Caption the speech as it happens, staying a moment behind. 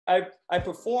I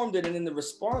performed it, and then the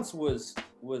response was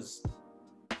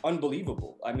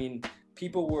unbelievable. I mean,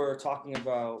 people were talking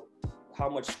about how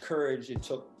much courage it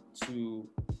took to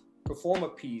perform a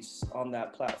piece on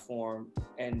that platform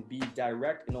and be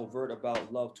direct and overt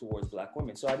about love towards Black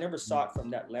women. So I never saw it from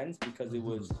that lens, because it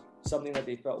was something that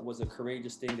they felt was a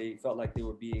courageous thing. They felt like they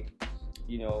were being,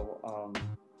 you know,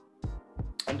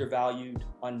 undervalued,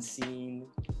 unseen,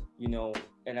 you know,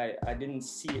 and I didn't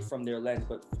see it from their lens.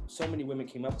 But so many women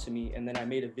came up to me, and then I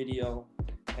made a video,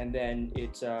 and then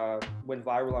it went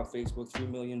viral on Facebook, 3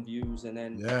 million views. And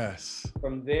then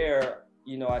from there,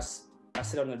 you know, I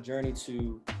set on a journey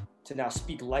to now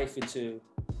speak life into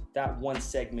that one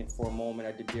segment for a moment.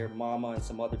 I did Dear Mama and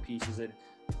some other pieces, and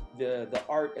the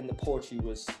art and the poetry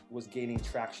was gaining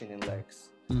traction and legs.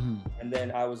 And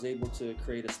then I was able to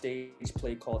create a stage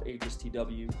play called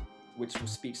HSTW, which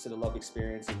speaks to the love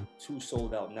experience, in 2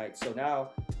 sold-out nights. So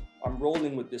now I'm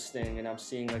rolling with this thing, and I'm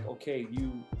seeing like, okay,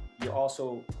 you're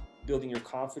also building your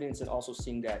confidence, and also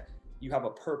seeing that you have a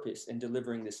purpose in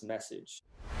delivering this message.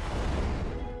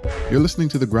 You're listening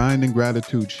to the Grind and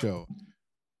Gratitude Show.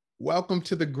 Welcome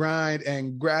to the Grind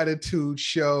and Gratitude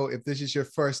Show. If this is your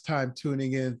first time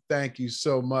tuning in, thank you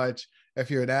so much. If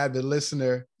you're an avid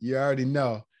listener, you already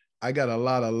know I got a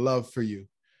lot of love for you.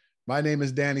 My name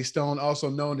is Danny Stone, also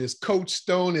known as Coach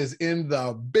Stone, is in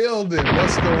the building.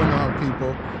 What's going on,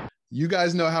 people? You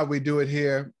guys know how we do it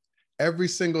here. Every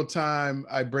single time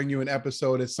I bring you an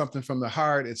episode, it's something from the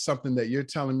heart. It's something that you're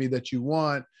telling me that you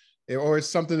want, or it's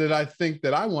something that I think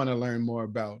that I want to learn more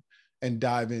about and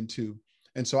dive into.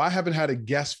 And so I haven't had a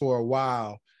guest for a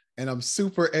while, and I'm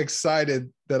super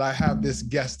excited that I have this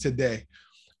guest today.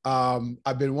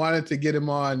 I've been wanting to get him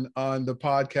on the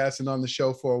podcast and on the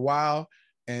show for a while,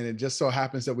 and it just so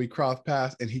happens that we crossed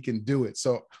paths and he can do it.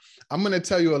 So I'm going to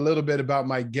tell you a little bit about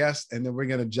my guest, and then we're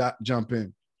going to jump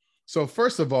in. So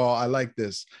first of all, I like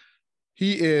this.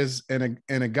 He is an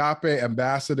Agape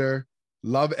ambassador,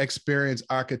 love experience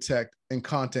architect, and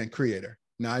content creator.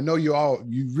 Now, I know you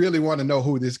really want to know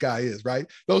who this guy is, right?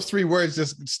 Those 3 words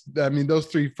those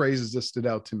 3 phrases just stood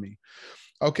out to me.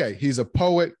 Okay, he's a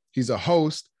poet, he's a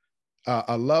host,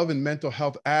 a love and mental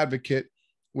health advocate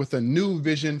with a new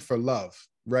vision for love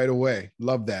right away.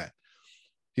 Love that.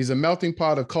 He's a melting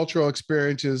pot of cultural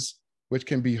experiences, which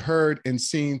can be heard and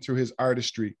seen through his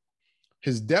artistry.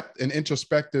 His depth and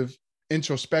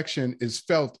introspection is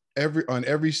felt on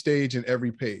every stage and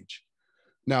every page.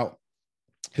 Now,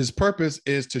 his purpose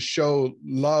is to show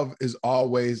love is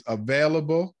always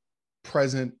available,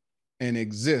 present, and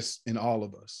exists in all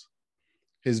of us.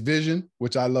 His vision,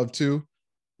 which I love too,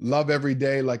 love every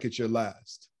day like it's your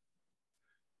last.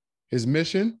 His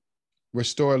mission,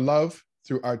 restore love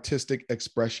through artistic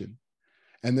expression.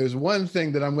 And there's one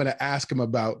thing that I'm going to ask him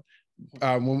about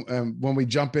when we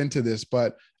jump into this,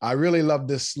 but I really love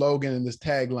this slogan and this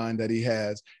tagline that he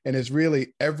has. And it's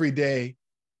really, every day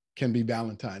can be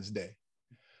Valentine's Day.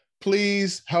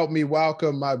 Please help me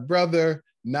welcome my brother,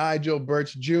 Nigel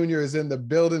Birch Jr. is in the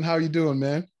building. How you doing,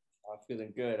 man? I'm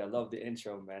feeling good. I love the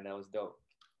intro, man. That was dope.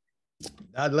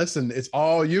 Listen, it's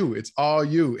all you. It's all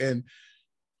you. And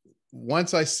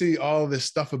once I see all this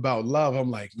stuff about love,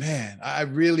 I'm like, man, I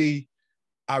really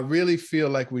feel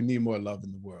like we need more love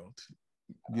in the world.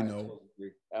 You know, totally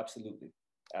agree. Absolutely.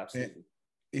 And,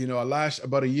 you know,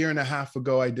 about a year and a half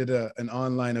ago, I did an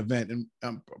online event, and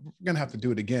I'm going to have to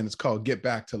do it again. It's called Get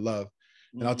Back to Love.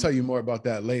 And I'll tell you more about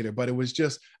that later. But it was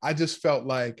I just felt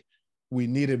like we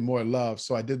needed more love.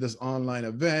 So I did this online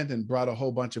event and brought a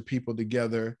whole bunch of people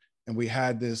together. And we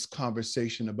had this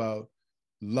conversation about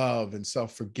love and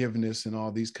self-forgiveness and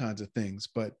all these kinds of things.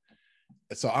 But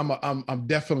so I'm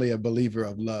definitely a believer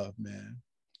of love, man.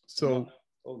 So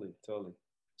totally.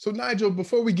 So Nigel,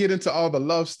 before we get into all the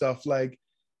love stuff, like,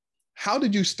 how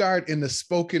did you start in the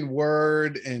spoken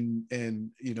word and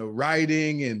you know,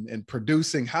 writing and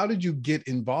producing? How did you get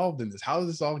involved in this? How did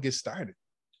this all get started?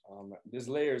 There's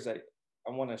layers. I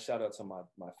want to shout out to my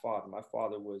father. My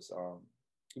father was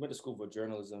he went to school for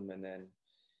journalism, and then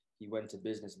he went to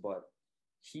business, but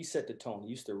he set the tone. He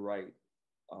used to write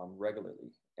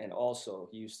regularly, and also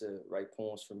he used to write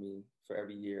poems for me for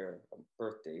every year,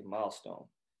 birthday, milestone.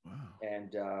 Wow.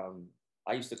 And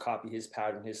I used to copy his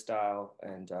pattern, his style,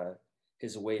 and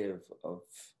his way of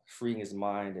freeing his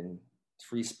mind and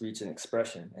free speech and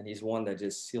expression. And he's one that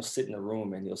he'll sit in a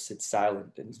room and he'll sit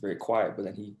silent, and he's very quiet, but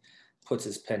then he puts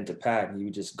his pen to pad and he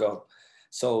would just go.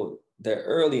 So the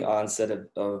early onset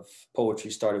of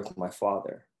poetry started with my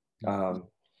father.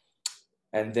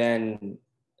 And then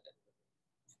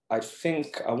I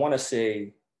want to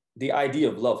say the idea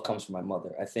of love comes from my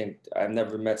mother. I think I've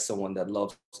never met someone that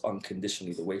loves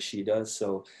unconditionally the way she does.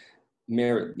 So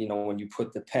merit, when you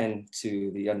put the pen to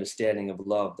the understanding of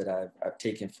love that I've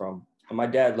taken from, and my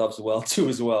dad loves well too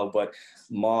as well, but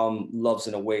mom loves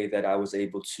in a way that I was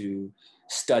able to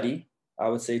study, I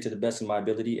would say, to the best of my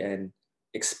ability, and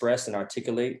express and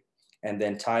articulate, and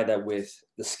then tie that with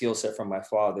the skill set from my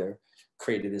father,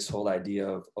 created this whole idea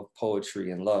of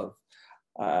poetry and love.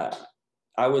 Uh,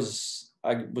 I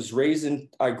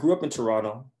grew up in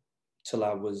Toronto till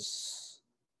I was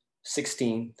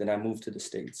 16. Then I moved to the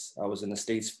States. I was in the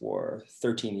States for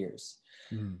 13 years.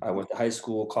 I went to high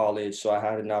school, college, so I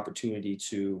had an opportunity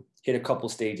to hit a couple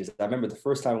stages. I remember the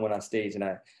first time I went on stage and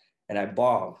I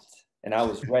bombed, and I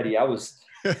was ready. I was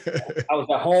at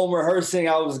home rehearsing.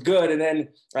 I was good, and then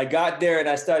I got there and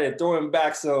I started throwing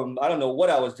back some. I don't know what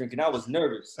I was drinking. I was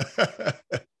nervous.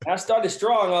 I started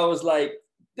strong. I was like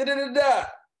da da da da,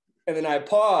 and then I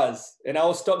paused, and I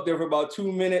was stuck there for about 2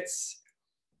 minutes.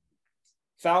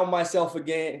 Found myself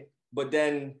again, but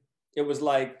then it was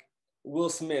like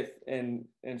Will Smith and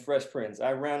Fresh Prince.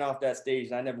 I ran off that stage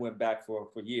and I never went back for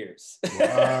years.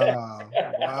 Wow.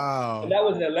 Wow. And that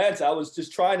was in Atlanta. I was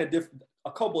just trying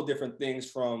a couple of different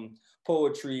things, from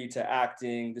poetry to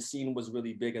acting. The scene was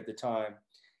really big at the time.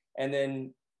 And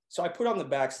then, so I put on the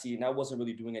back seat and I wasn't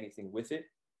really doing anything with it.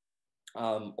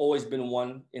 Always been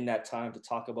one in that time to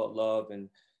talk about love and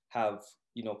have,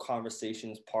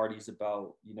 conversations, parties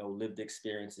about, lived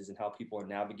experiences and how people are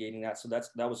navigating that. So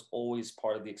that was always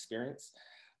part of the experience.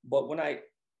 But when I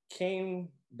came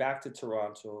back to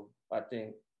Toronto, I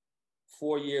think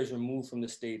 4 years removed from the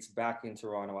States, back in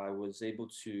Toronto, I was able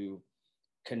to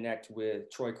connect with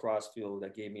Troy Crossfield.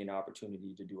 That gave me an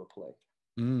opportunity to do a play.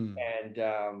 And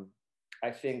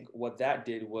I think what that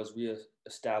did was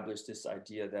reestablish this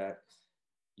idea that,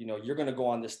 you're going to go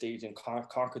on the stage and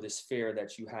conquer this fear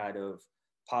that you had of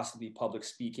possibly public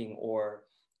speaking, or,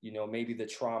 maybe the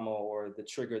trauma or the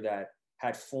trigger that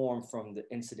had formed from the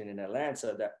incident in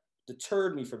Atlanta that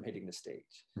deterred me from hitting the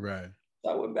stage. Right.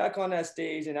 So I went back on that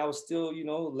stage and I was still,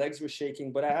 legs were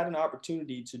shaking, but I had an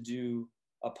opportunity to do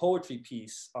a poetry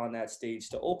piece on that stage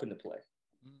to open the play.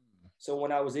 So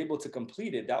when I was able to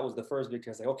complete it, that was the first big,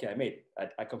 I was like, okay, I made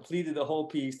it. I completed the whole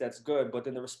piece. That's good. But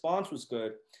then the response was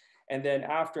good. And then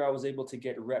after, I was able to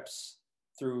get reps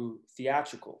through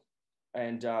theatrical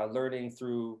and learning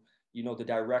through, the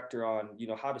director on,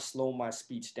 how to slow my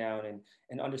speech down,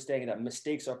 and understanding that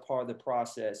mistakes are part of the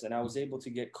process. And I was able to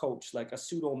get coached, like a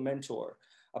pseudo mentor,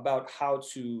 about how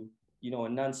to,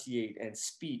 enunciate and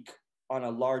speak on a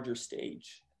larger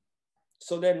stage.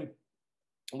 So then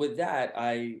with that,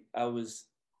 I was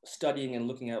studying and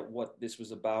looking at what this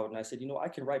was about. And I said, I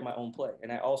can write my own play.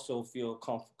 And I also feel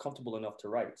comfortable enough to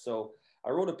write. So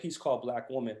I wrote a piece called Black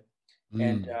Woman,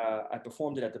 and I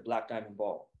performed it at the Black Diamond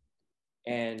Ball.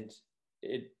 And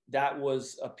that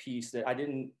was a piece that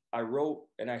I wrote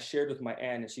and I shared with my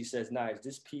aunt, and she says, "Nice,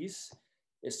 this piece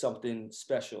is something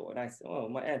special." And I said, "Oh,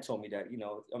 my aunt told me that,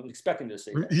 I'm expecting her to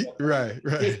say that." Right.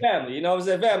 His family, I was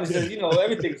at family says,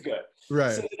 everything's good.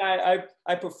 Right. So then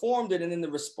I performed it, and then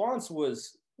the response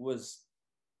was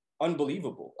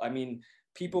unbelievable. I mean,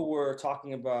 people were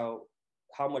talking about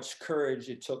how much courage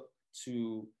it took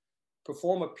to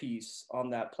perform a piece on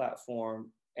that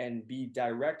platform and be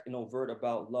direct and overt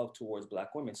about love towards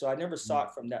Black women. So I never saw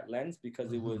it from that lens,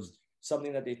 because it was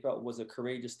something that they felt was a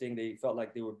courageous thing. They felt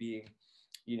like they were being,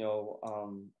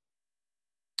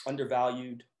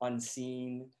 undervalued,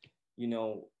 unseen,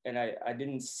 and I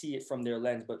didn't see it from their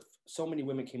lens. But so many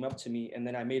women came up to me, and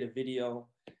then I made a video,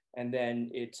 and then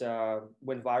it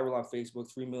went viral on Facebook,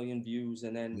 3 million views.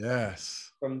 And then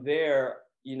from there,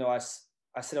 I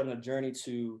set on a journey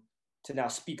to now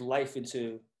speak life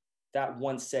into that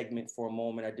one segment for a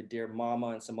moment. I did Dear Mama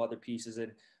and some other pieces,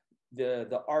 and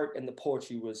the art and the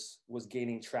poetry was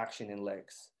gaining traction and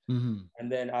legs. And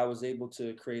then I was able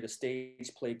to create a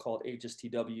stage play called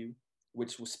HSTW,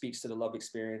 which speaks to the love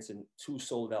experience, in 2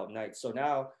 sold out nights. So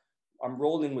now I'm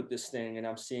rolling with this thing, and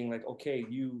I'm seeing like, okay,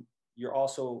 you're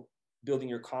also building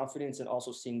your confidence, and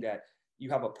also seeing that you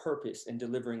have a purpose in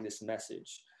delivering this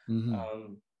message.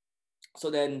 So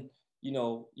then,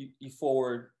 you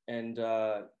forward, and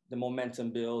the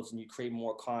momentum builds, and you create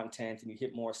more content, and you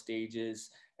hit more stages,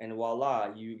 and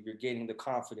voila, you're gaining the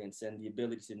confidence and the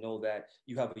ability to know that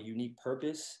you have a unique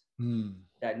purpose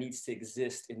that needs to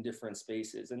exist in different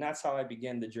spaces. And that's how I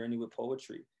began the journey with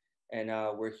poetry. And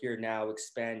we're here now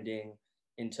expanding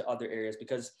into other areas,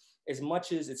 because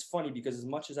it's funny, because as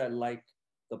much as I like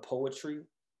the poetry,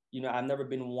 I've never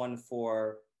been one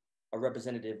for a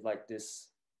representative like this,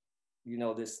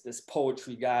 this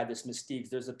poetry guy, this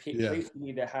mystique. There's a place for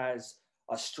me that has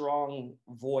a strong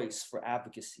voice for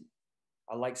advocacy.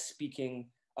 I like speaking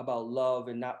about love,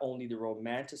 and not only the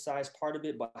romanticized part of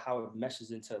it, but how it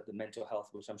meshes into the mental health,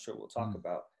 which I'm sure we'll talk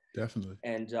about. Definitely.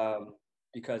 And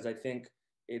because I think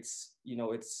it's,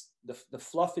 it's the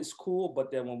fluff is cool,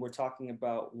 but then when we're talking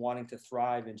about wanting to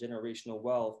thrive in generational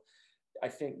wealth, I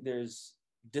think there's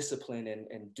discipline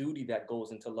and duty that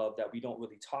goes into love that we don't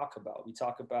really talk about. We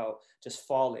talk about just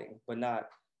falling, but not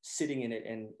sitting in it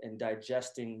and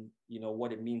digesting,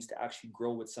 what it means to actually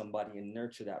grow with somebody and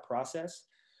nurture that process.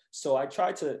 So I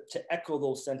try to echo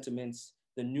those sentiments,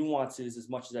 the nuances as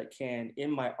much as I can in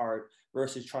my art,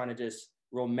 versus trying to just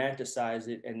romanticize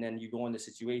it. And then you go in the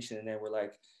situation and then we're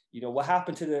like, what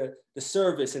happened to the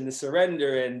service and the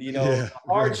surrender and, Yeah, the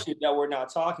hardship that we're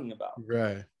not talking about.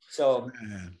 right. So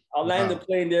Man. I'll land the Wow.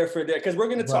 plane there for that, because we're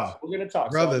gonna talk. We're gonna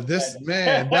talk, Brother. so This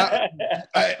man, that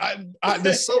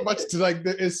there's so much to like.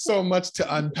 There is so much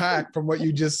to unpack from what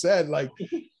you just said. Like,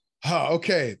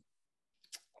 okay.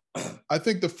 I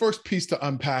think the first piece to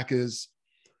unpack is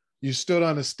you stood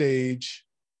on a stage,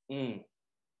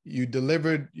 you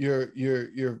delivered your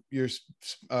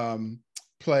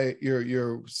play,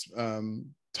 your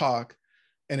talk,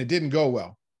 and it didn't go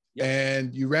well,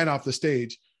 and you ran off the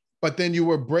stage. But then you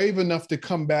were brave enough to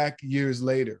come back years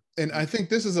later. And I think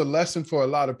this is a lesson for a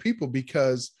lot of people,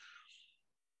 because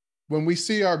when we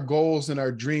see our goals and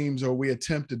our dreams, or we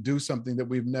attempt to do something that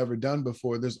we've never done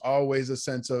before, there's always a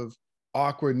sense of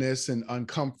awkwardness and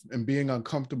being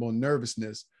uncomfortable and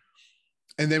nervousness.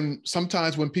 And then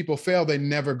sometimes when people fail, they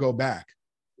never go back.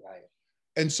 Right.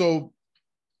 And so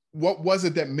what was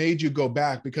it that made you go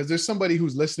back? Because there's somebody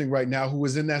who's listening right now who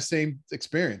was in that same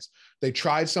experience. They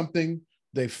tried something,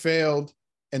 they failed,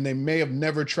 and they may have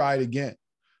never tried again.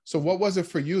 So what was it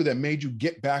for you that made you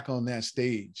get back on that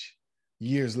stage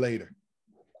years later?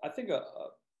 I think a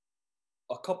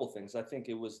couple things. I think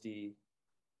it was the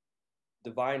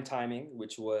divine timing,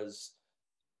 which was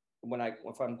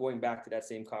if I'm going back to that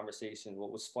same conversation,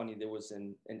 what was funny, there was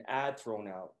an ad thrown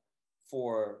out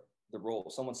for the role.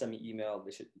 Someone sent me an email.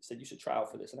 Said you should try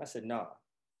out for this. And I said, nah,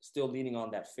 still leaning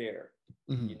on that fear,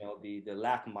 the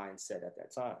lack mindset at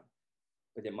that time.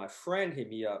 But then my friend hit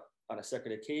me up on a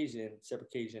separate occasion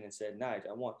and said,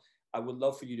 Nigel, I would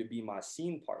love for you to be my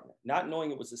scene partner, not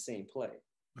knowing it was the same play.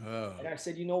 Oh. And I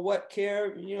said, you know what,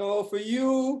 Care, for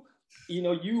you,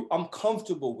 I'm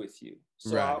comfortable with you.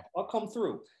 So right. I'll come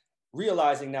through,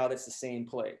 realizing now that's the same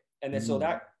play. And then so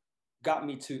that got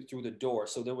me through the door.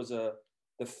 So there was the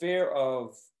fear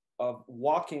of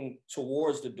walking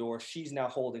towards the door. She's now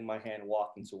holding my hand,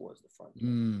 walking towards the front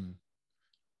door.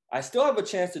 I still have a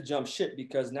chance to jump ship,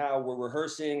 because now we're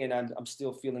rehearsing and I'm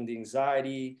still feeling the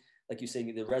anxiety, like you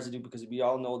say, the residue, because we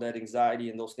all know that anxiety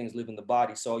and those things live in the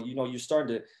body. So, you're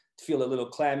starting to feel a little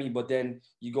clammy, but then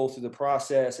you go through the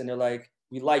process and they're like,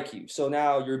 we like you. So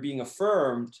now you're being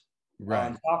affirmed, right,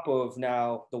 on top of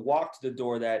now the walk to the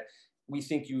door, that we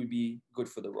think you would be good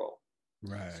for the role.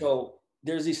 Right. So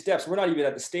there's these steps. We're not even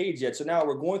at the stage yet. So now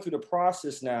we're going through the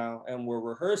process now and we're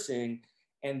rehearsing,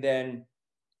 and then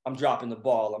I'm dropping the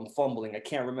ball, I'm fumbling, I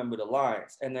can't remember the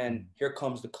lines. And then here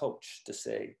comes the coach to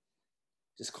say,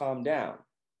 just calm down.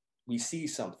 We see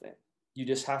something. You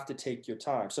just have to take your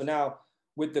time. So now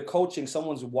with the coaching,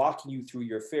 someone's walking you through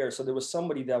your fear. So there was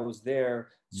somebody that was there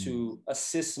to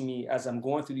assist me as I'm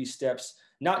going through these steps,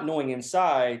 not knowing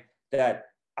inside that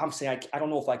I'm saying, I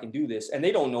don't know if I can do this. And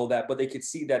they don't know that, but they could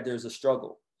see that there's a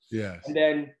struggle. Yes. And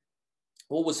then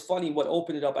what was funny, what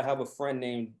opened it up, I have a friend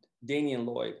named Danian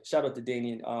Lloyd. Shout out to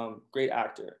Danian, great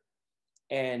actor.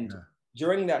 And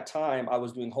during that time, I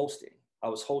was doing hosting. I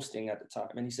was hosting at the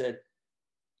time. And he said,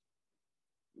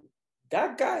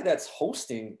 that guy that's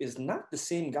hosting is not the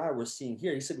same guy we're seeing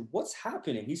here. He said, what's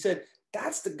happening? He said,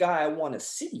 that's the guy I want to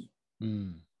see.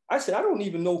 I said, I don't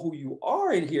even know who you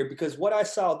are in here, because what I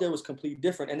saw there was completely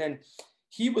different. And then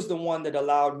he was the one that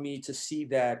allowed me to see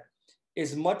that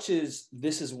as much as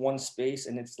this is one space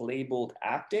and it's labeled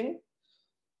acting,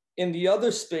 in the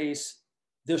other space,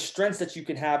 there's strengths that you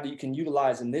can have that you can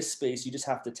utilize in this space. You just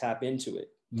have to tap into it.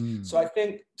 So I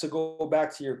think, to go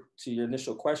back to your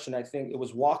initial question, I think it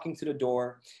was walking through the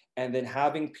door and then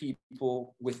having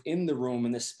people within the room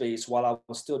in this space, while I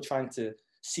was still trying to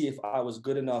see if I was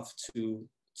good enough to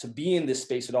be in this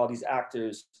space with all these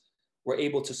actors, were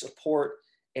able to support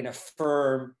and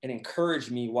affirm and encourage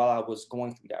me while I was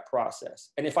going through that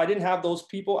process. And if I didn't have those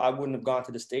people, I wouldn't have gone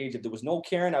to the stage. If there was no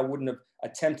Karen, I wouldn't have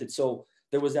attempted. So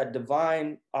there was that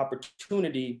divine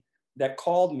opportunity that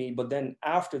called me. But then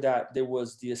after that, there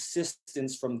was the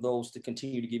assistance from those to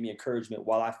continue to give me encouragement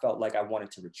while I felt like I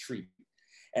wanted to retreat.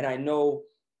 And I know,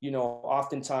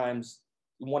 oftentimes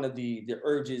one of the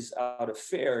urges out of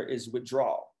fear is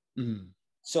withdrawal.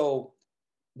 So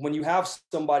when you have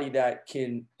somebody that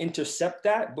can intercept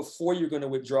that before you're going to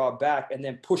withdraw back and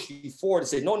then push you forward and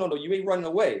say, no, no, no, you ain't running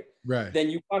away. Right. Then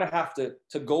you kind of have to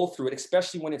go through it,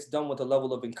 especially when it's done with a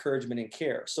level of encouragement and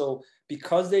care. So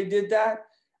because they did that,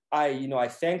 I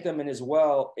thank them. And as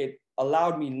well, it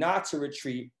allowed me not to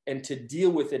retreat and to deal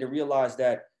with it and realize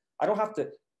that I don't have to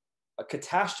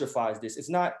catastrophize this. It's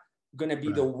not going to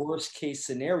be the worst case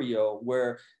scenario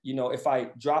where, if I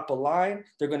drop a line,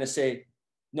 they're going to say,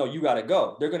 no, you got to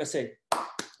go. They're going to say,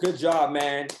 good job,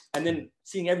 man. And then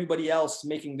seeing everybody else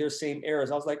making their same errors,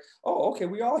 I was like, oh, okay,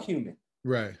 we all human.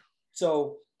 Right.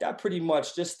 So that pretty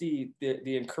much just the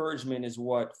encouragement is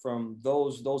what from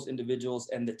those individuals,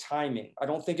 and the timing. I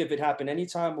don't think if it happened any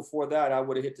time before that, I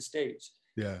would have hit the stage.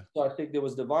 Yeah. So I think there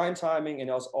was divine timing, and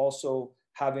I was also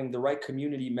having the right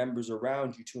community members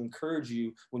around you to encourage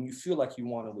you when you feel like you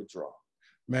want to withdraw.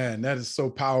 Man, that is so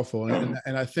powerful.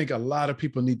 And I think a lot of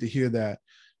people need to hear that.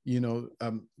 In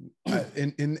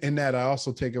that, I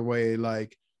also take away,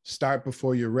 like, start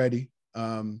before you're ready.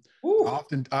 I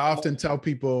often tell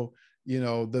people,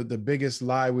 the biggest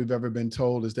lie we've ever been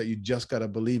told is that you just got to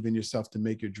believe in yourself to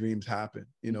make your dreams happen.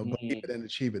 Believe it and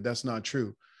achieve it. That's not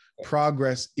true.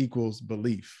 Progress equals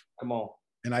belief. Come on.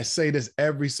 And I say this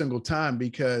every single time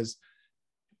because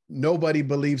nobody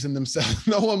believes in themselves.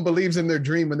 No one believes in their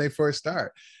dream when they first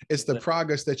start. It's the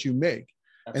progress that you make.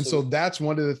 Absolutely. And so that's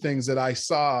one of the things that I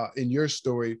saw in your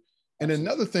story. And Absolutely.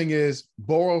 Another thing is,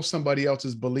 borrow somebody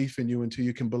else's belief in you until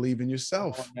you can believe in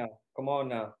yourself. Come on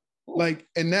now. Like,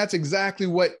 and that's exactly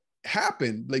what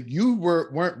happened. Like, you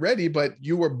weren't ready, but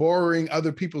you were borrowing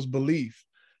other people's belief.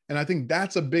 And I think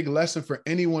that's a big lesson for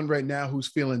anyone right now who's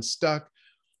feeling stuck.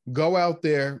 Go out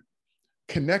there,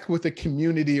 connect with a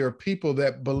community or people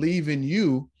that believe in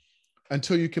you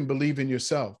until you can believe in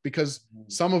yourself, because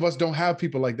some of us don't have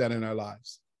people like that in our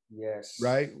lives. Yes.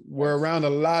 Right. We're around a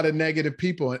lot of negative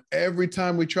people. And every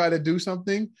time we try to do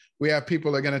something, we have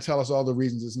people that are going to tell us all the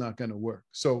reasons it's not going to work.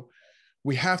 So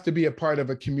we have to be a part of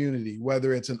a community,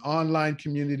 whether it's an online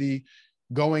community,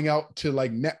 going out to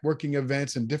like networking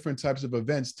events and different types of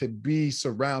events, to be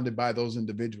surrounded by those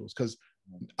individuals. Because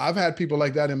I've had people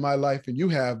like that in my life, and you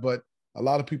have, but a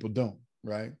lot of people don't.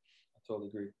 Right. I totally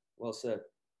agree. Well said.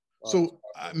 So,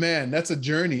 man, that's a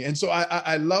journey. And so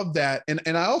I love that. And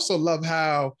I also love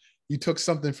how you took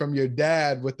something from your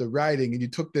dad with the writing, and you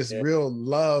took this real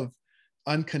love,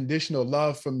 unconditional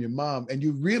love from your mom, and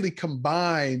you really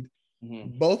combined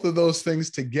both of those things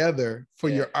together for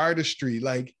your artistry.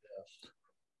 Like,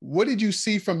 what did you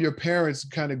see from your parents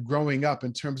kind of growing up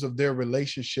in terms of their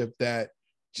relationship that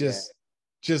just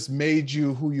made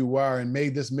you who you are and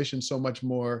made this mission so much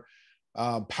more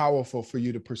powerful for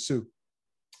you to pursue?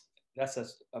 That's an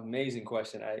amazing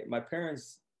question.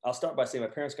 I'll start by saying my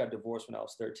parents got divorced when I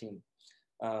was 13.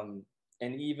 And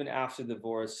even after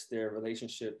divorce, their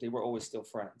relationship, they were always still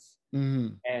friends.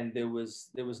 Mm-hmm. And there was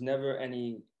never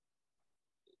any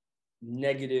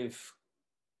negative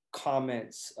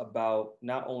comments about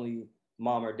not only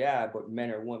mom or dad, but men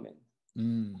or women.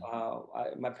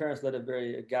 My parents led a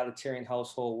very egalitarian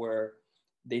household where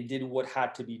they did what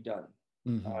had to be done.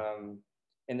 Mm-hmm.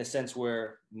 In the sense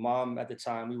where mom at the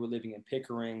time, we were living in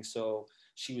Pickering, so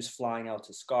she was flying out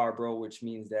to Scarborough, which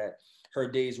means that her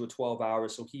days were 12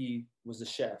 hours. So he was the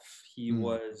chef, he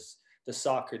was the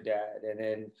soccer dad, and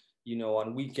then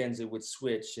on weekends it would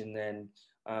switch. And then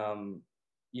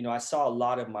I saw a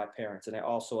lot of my parents, and I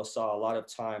also saw a lot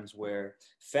of times where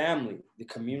family, the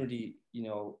community,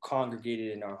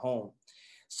 congregated in our home.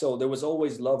 So there was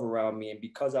always love around me, and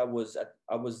because I was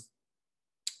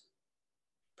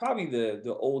probably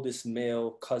the oldest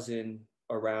male cousin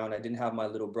around, I didn't have my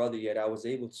little brother yet, I was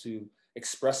able to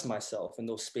express myself in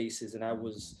those spaces, and I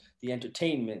was the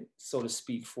entertainment, so to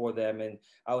speak, for them. And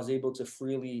I was able to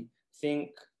freely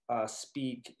think,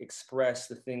 speak, express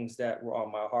the things that were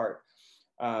on my heart.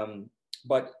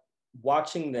 But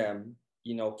watching them,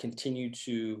 continue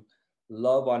to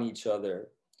love on each other.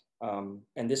 And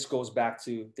this goes back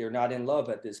to, they're not in love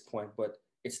at this point, but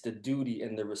it's the duty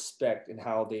and the respect and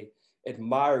how they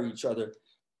admire each other,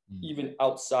 even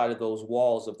outside of those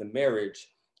walls of the marriage,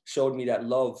 showed me that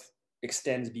love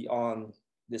extends beyond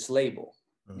this label.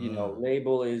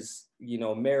 Label is,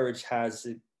 marriage has,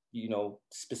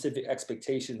 specific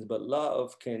expectations, but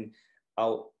love can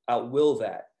outwill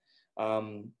that.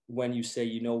 When you say,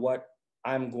 you know what,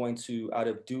 I'm going to, out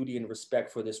of duty and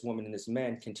respect for this woman and this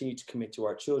man, continue to commit to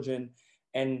our children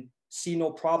and see no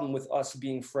problem with us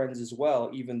being friends as well,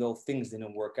 even though things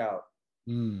didn't work out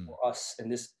for us in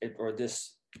this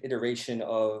iteration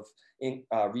of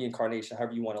reincarnation,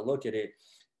 however you want to look at it.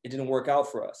 It didn't work out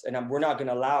for us. And we're not going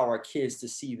to allow our kids to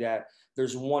see that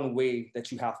there's one way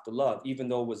that you have to love, even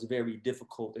though it was very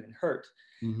difficult and it hurt.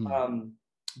 Mm-hmm.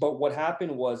 But what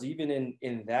happened was, even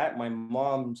in that, my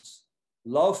mom's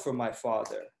love for my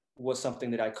father was something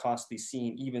that I constantly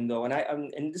seen, even though,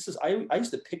 and this is, I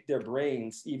used to pick their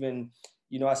brains, even,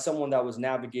 as someone that was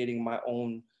navigating my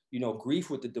own, grief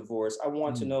with the divorce. I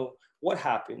want to know what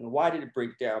happened. Why did it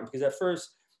break down? Because at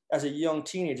first, as a young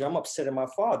teenager, I'm upset at my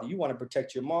father. You want to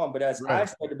protect your mom. But as I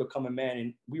started to become a man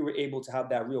and we were able to have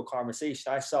that real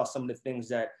conversation, I saw some of the things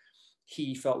that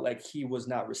he felt like he was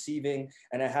not receiving.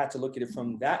 And I had to look at it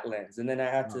from that lens. And then I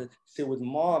had to sit with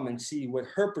mom and see what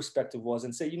her perspective was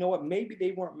and say, you know what, maybe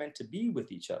they weren't meant to be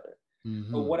with each other.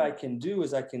 Mm-hmm. But what I can do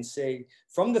is I can say,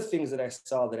 from the things that I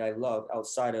saw that I loved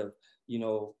outside of,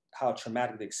 how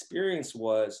traumatic the experience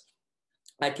was,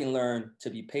 I can learn to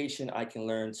be patient. I can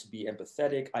learn to be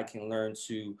empathetic. I can learn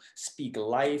to speak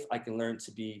life. I can learn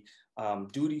to be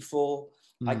dutiful.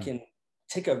 I can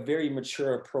take a very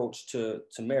mature approach to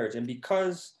marriage. And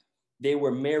because they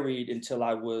were married until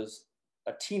I was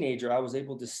a teenager, I was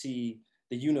able to see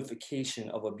the unification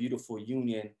of a beautiful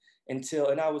union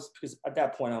because at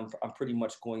that point, I'm pretty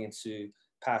much going into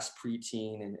past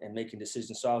preteen and making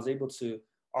decisions. So I was able to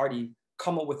already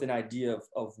come up with an idea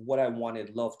of what I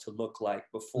wanted love to look like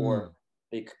before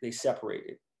they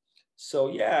separated. So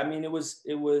yeah, I mean,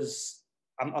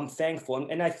 I'm thankful.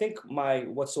 And I think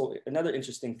another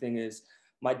interesting thing is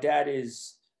my dad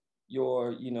is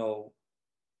your,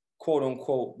 quote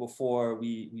unquote, before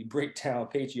we break down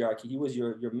patriarchy, he was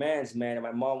your man's man and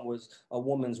my mom was a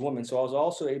woman's woman. So I was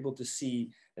also able to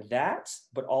see that,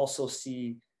 but also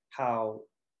see how,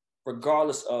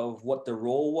 regardless of what the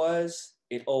role was,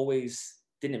 it always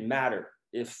didn't matter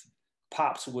if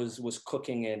pops was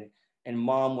cooking and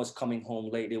mom was coming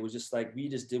home late. It was just like, we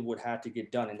just did what had to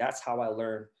get done. And that's how I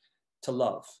learned to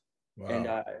love. Wow. And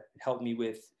it helped me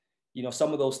with,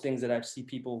 some of those things that I see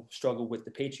people struggle with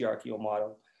the patriarchal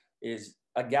model is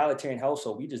egalitarian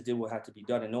household. We just did what had to be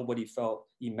done and nobody felt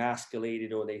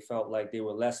emasculated or they felt like they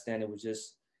were less than. It was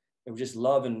just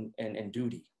love and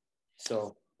duty.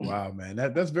 So. Wow, man,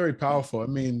 that's very powerful. I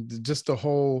mean, just the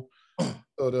whole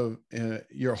sort of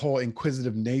your whole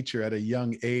inquisitive nature at a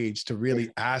young age to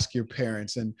really ask your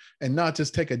parents and not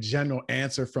just take a general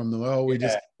answer from them. Oh, we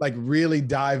just like really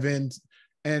dive in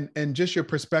and just your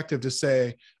perspective to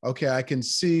say, okay, I can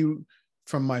see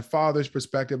from my father's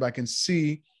perspective, I can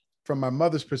see from my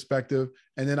mother's perspective,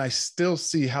 and then I still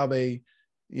see how they,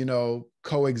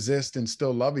 coexist and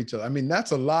still love each other. I mean,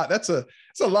 that's a lot. That's a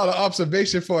lot of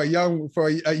observation for a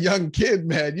young kid,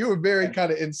 man. You were very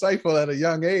kind of insightful at a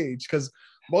young age, because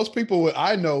most people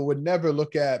I know would never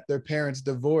look at their parents'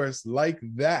 divorce like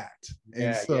that.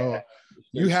 And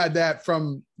you had that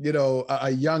from,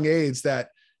 a young age, that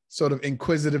sort of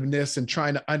inquisitiveness and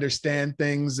trying to understand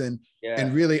things and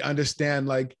really understand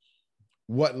like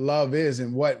what love is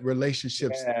and what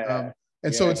relationships.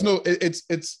 So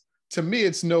it's to me,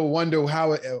 it's no wonder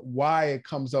why it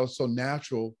comes out so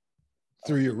natural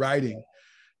through your writing.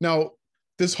 Now,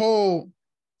 this whole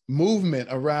movement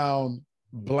around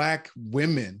Black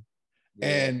women,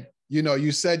 and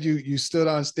you said you stood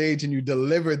on stage and you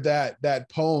delivered that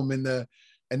poem and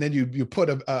then you put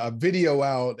a video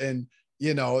out and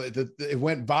it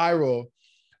went viral.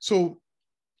 So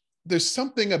there's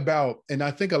something about, and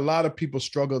I think a lot of people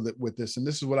struggle with this, and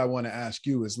this is what I want to ask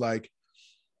you, is like,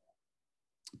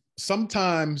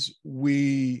 sometimes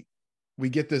we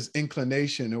get this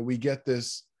inclination, or we get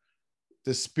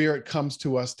the spirit comes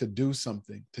to us to do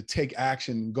something, to take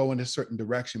action, go in a certain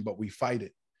direction, but we fight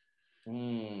it.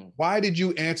 Why did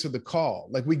you answer the call?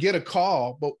 Like, we get a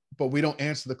call, but we don't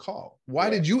answer the call. Why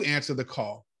did you answer the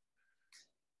call?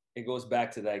 It goes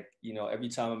back to like, every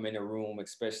time I'm in a room,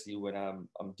 especially when I'm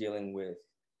dealing with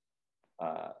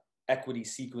equity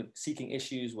seeking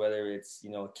issues, whether it's,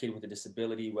 a kid with a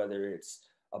disability, whether it's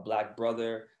a Black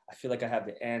brother, I feel like I have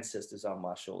the ancestors on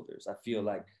my shoulders. I feel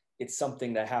like it's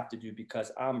something that I have to do because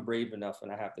I'm brave enough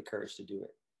and I have the courage to do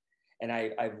it. And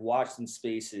I've watched in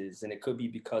spaces, and it could be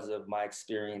because of my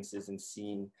experiences and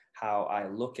seeing how I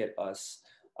look at us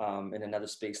in another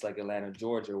space like Atlanta,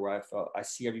 Georgia, where I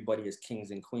see everybody as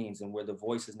kings and queens, and where the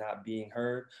voice is not being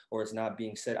heard or it's not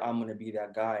being said, I'm going to be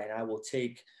that guy and I will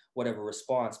take whatever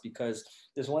response. Because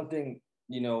there's one thing,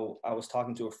 I was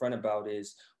talking to a friend about,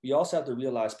 is we also have to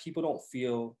realize people don't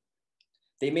feel,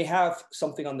 they may have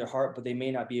something on their heart, but they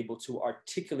may not be able to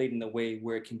articulate in a way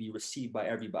where it can be received by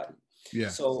everybody. Yeah.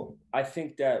 So I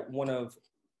think that one of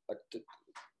the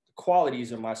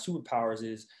qualities of my superpowers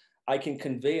is I can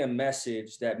convey a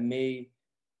message that may,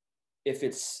 if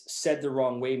it's said the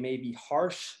wrong way, may be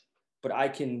harsh, but I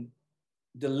can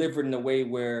deliver it in a way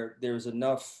where there's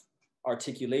enough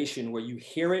articulation where you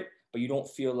hear it, but you don't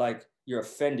feel like you're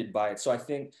offended by it. So I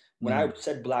think when I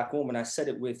said Black woman, I said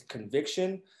it with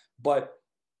conviction, but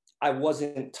I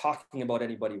wasn't talking about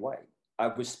anybody white. I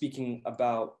was speaking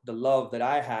about the love that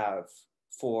I have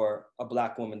for a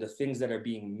Black woman, the things that are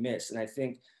being missed. And I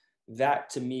think that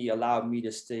to me allowed me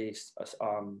to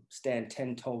stand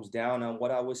 10 toes down on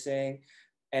what I was saying.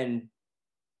 And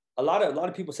a lot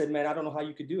of people said, man, I don't know how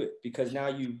you could do it, because now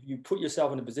you put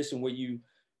yourself in a position where you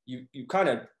kind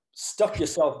of stuck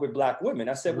yourself with Black women.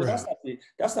 I said, well,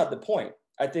 that's not the point.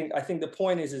 I think the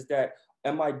point is that,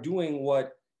 am I doing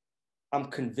what I'm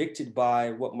convicted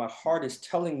by, what my heart is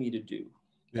telling me to do?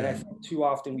 Yeah. And I think too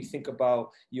often we think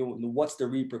about, what's the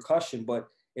repercussion? But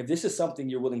if this is something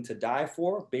you're willing to die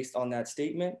for based on that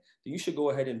statement, then you should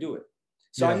go ahead and do it.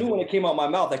 So I knew when it came out of my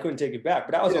mouth, I couldn't take it back,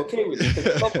 but I was okay with it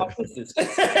because I love my sisters.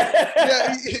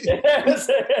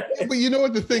 But you know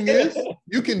what the thing is?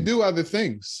 You can do other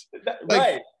things.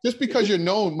 Like, just because you're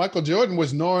known, Michael Jordan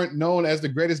was known as the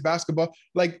greatest basketball.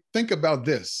 Like, think about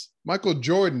this. Michael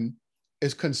Jordan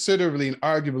is considerably and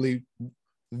arguably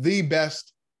the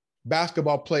best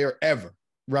basketball player ever,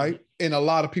 right? In a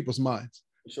lot of people's minds.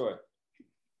 Sure.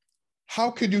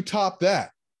 How could you top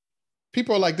that?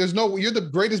 People are like, you're the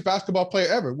greatest basketball player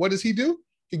ever. What does he do?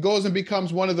 He goes and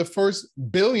becomes one of the first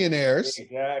billionaires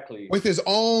with his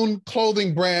own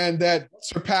clothing brand that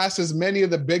surpasses many of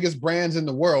the biggest brands in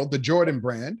the world, the Jordan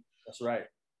brand. That's right.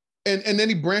 And then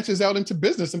he branches out into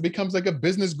business and becomes like a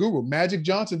business guru. Magic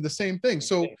Johnson, the same thing.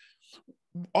 So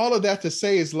all of that to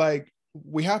say is, like,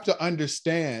 we have to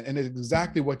understand, and it's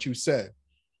exactly what you said.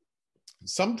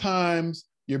 Sometimes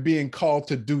you're being called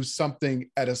to do something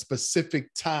at a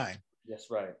specific time. That's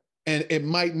right. And it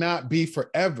might not be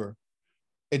forever.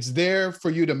 It's there for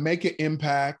you to make an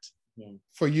impact,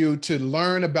 for you to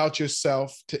learn about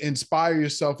yourself, to inspire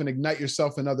yourself and ignite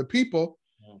yourself in other people,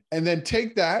 and then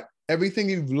take that, everything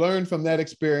you've learned from that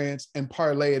experience, and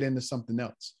parlay it into something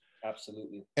else.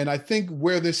 Absolutely. And I think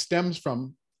where this stems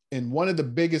from, and one of the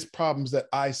biggest problems that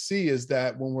I see, is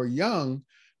that when we're young,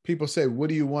 people say, what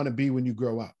do you want to be when you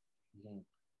grow up?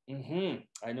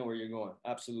 I know where you're going.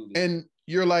 Absolutely. And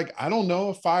you're like, I don't know,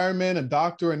 a fireman, a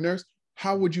doctor, a nurse.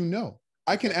 How would you know?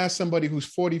 I can ask somebody who's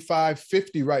 45,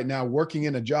 50 right now, working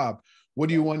in a job, what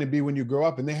do you want to be when you grow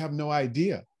up? And they have no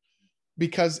idea,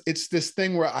 because it's this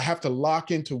thing where I have to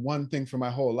lock into one thing for my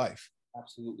whole life.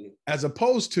 Absolutely. As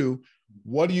opposed to,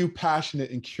 what are you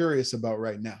passionate and curious about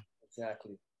right now?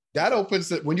 Exactly. That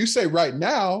opens it. When you say right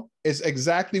now, it's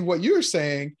exactly what you're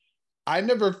saying.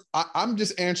 I'm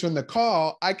just answering the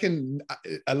call. I can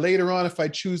later on, if I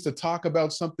choose to talk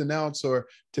about something else or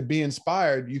to be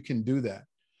inspired, you can do that.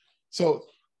 So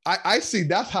I see,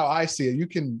 that's how I see it. You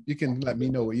can let me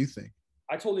know what you think.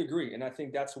 I totally agree. And I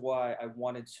think that's why I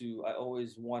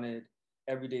always wanted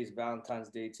every day's Valentine's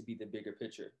Day to be the bigger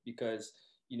picture, because,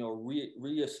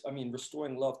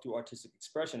 restoring love through artistic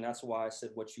expression. That's why I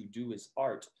said what you do is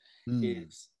art.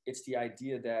 It's the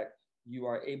idea that you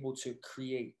are able to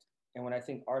create. And when I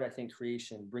think art, I think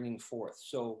creation, bringing forth.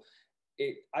 So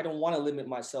I don't want to limit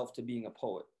myself to being a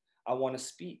poet. I want to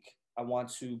speak. I want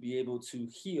to be able to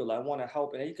heal. I want to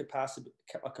help in any capacity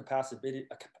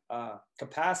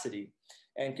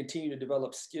and continue to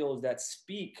develop skills that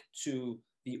speak to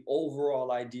the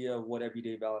overall idea of what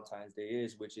Everyday Valentine's Day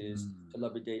is, which is to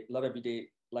love every day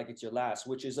like it's your last,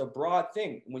 which is a broad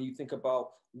thing. When you think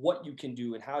about what you can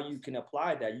do and how you can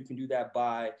apply that, you can do that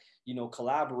by,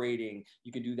 collaborating.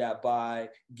 You can do that by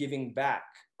giving back,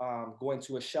 going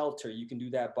to a shelter. You can do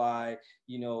that by,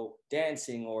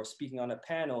 dancing or speaking on a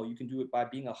panel. You can do it by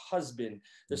being a husband.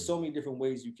 There's so many different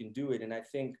ways you can do it. And I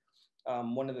think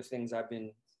one of the things I've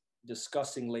been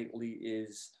discussing lately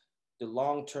is the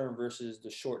long-term versus the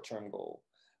short-term goal.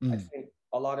 I think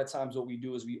a lot of times what we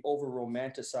do is we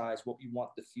over-romanticize what we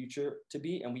want the future to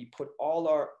be, and we put all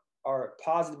our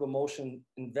positive emotion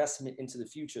investment into the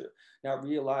future, not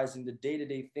realizing the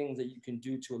day-to-day things that you can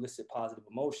do to elicit positive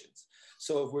emotions.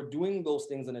 So if we're doing those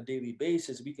things on a daily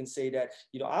basis, we can say that,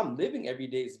 I'm living every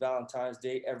day's Valentine's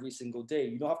Day every single day.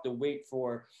 You don't have to wait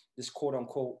for this quote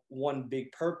unquote one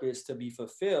big purpose to be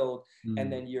fulfilled.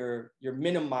 And then you're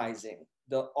minimizing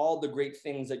all the great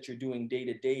things that you're doing day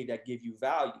to day that give you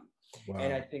value. Wow.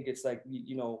 And I think it's like,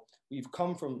 we've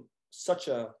come from such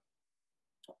a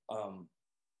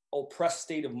oppressed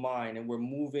state of mind, and we're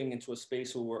moving into a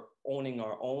space where we're owning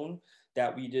our own,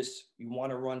 that we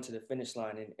want to run to the finish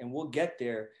line, and we'll get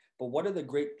there. But what are the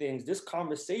great things? This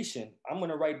conversation, I'm going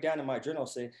to write down in my journal,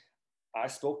 say, I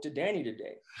spoke to Danny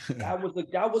today. That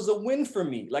was a win for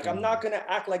me. Like, I'm not gonna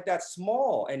act like that's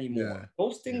small anymore. Yeah.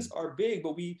 Those things are big,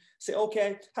 but we say,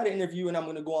 okay, had an interview and I'm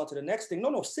gonna go on to the next thing.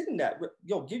 No, sit in that.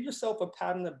 Yo, give yourself a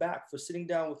pat on the back for sitting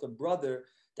down with a brother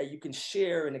that you can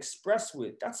share and express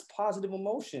with. That's positive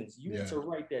emotions. You need to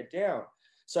write that down.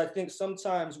 So I think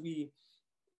sometimes we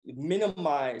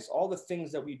minimize all the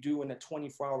things that we do in a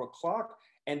 24-hour clock,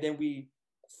 and then we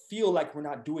feel like we're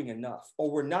not doing enough or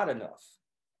we're not enough.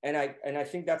 And I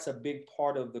think that's a big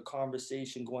part of the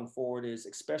conversation going forward, is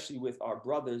especially with our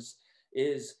brothers,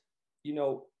 is,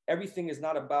 everything is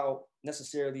not about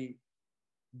necessarily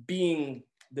being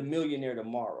the millionaire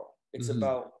tomorrow. It's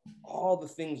about all the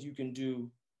things you can do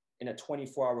in a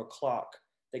 24-hour clock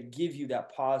that give you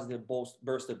that positive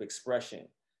burst of expression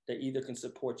that either can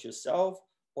support yourself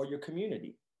or your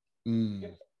community.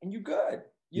 And you're good.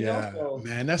 So,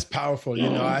 man, that's powerful.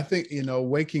 I think,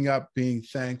 waking up being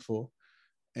thankful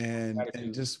and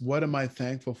just what am I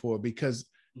thankful for? Because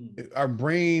our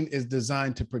brain is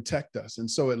designed to protect us. And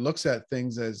so it looks at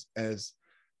things as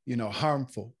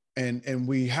harmful. And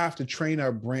we have to train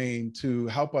our brain to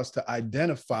help us to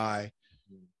identify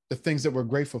the things that we're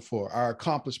grateful for, our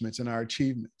accomplishments and our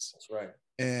achievements. That's right.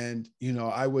 And,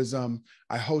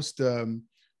 I host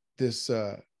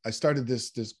I started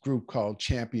this group called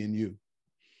Champion You.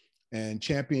 And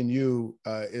Champion You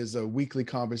is a weekly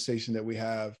conversation that we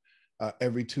have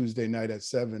every Tuesday night at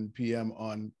 7 p.m.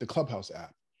 on the Clubhouse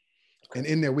app. Okay. And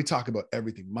in there, we talk about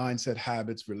everything: mindset,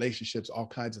 habits, relationships, all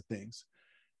kinds of things.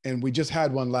 And we just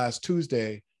had one last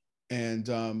Tuesday. And,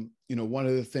 one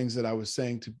of the things that I was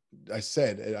saying I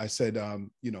said,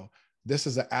 this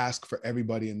is an ask for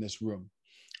everybody in this room.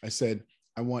 I said,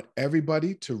 I want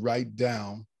everybody to write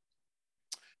down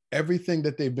everything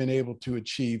that they've been able to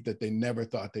achieve that they never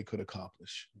thought they could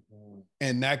accomplish.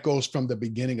 And that goes from the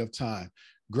beginning of time.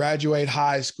 Graduate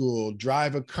high school,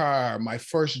 drive a car, my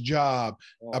first job,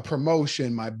 a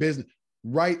promotion, my business,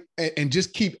 right? And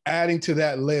just keep adding to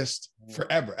that list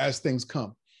forever as things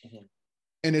come.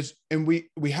 And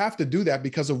we have to do that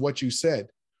because of what you said.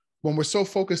 When we're so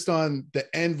focused on the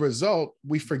end result,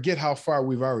 we forget how far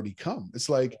we've already come. It's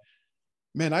like,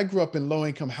 man, I grew up in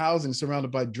low-income housing,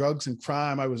 surrounded by drugs and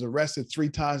crime. I was arrested 3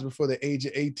 times before the age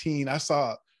of 18. I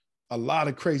saw a lot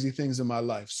of crazy things in my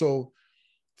life. So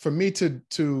for me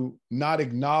to not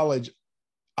acknowledge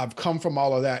I've come from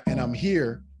all of that and I'm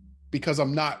here because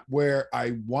I'm not where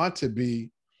I want to be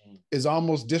is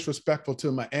almost disrespectful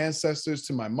to my ancestors,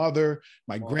 to my mother,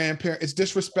 my grandparents. It's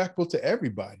disrespectful to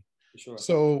everybody. Sure.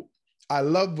 So I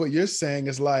love what you're saying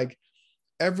is like,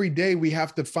 every day we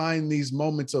have to find these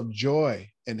moments of joy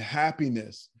and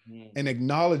happiness and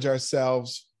acknowledge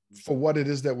ourselves for what it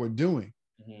is that we're doing.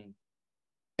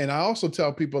 And I also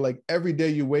tell people, like, every day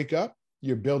you wake up,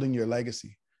 you're building your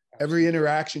legacy. Every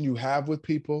interaction you have with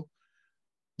people,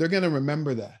 they're going to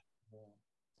remember that.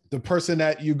 The person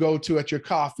that you go to at your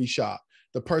coffee shop,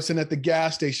 the person at the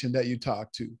gas station that you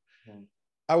talk to.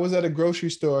 I was at a grocery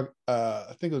store,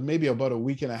 I think it was maybe about a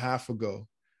week and a half ago.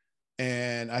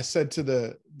 And I said to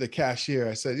the cashier,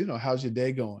 I said, how's your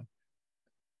day going?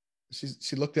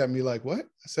 She looked at me like, what?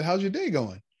 I said, how's your day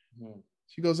going?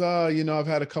 She goes, oh, I've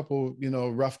had a couple,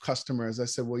 rough customers. I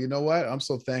said, well, you know what? I'm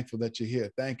so thankful that you're here.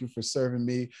 Thank you for serving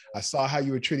me. I saw how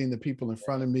you were treating the people in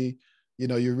front of me.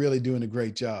 You're really doing a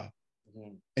great job.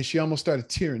 And she almost started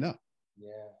tearing up. Yeah.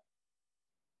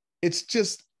 It's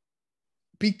just,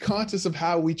 be conscious of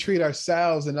how we treat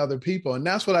ourselves and other people. And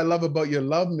that's what I love about your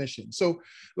love mission. So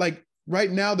like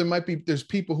right now, there's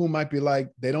people who might be like,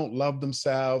 they don't love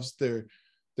themselves. They're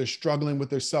struggling with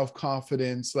their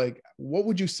self-confidence. Like, what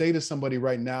would you say to somebody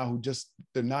right now who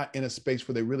they're not in a space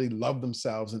where they really love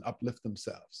themselves and uplift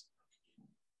themselves?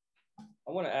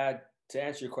 I want to add, to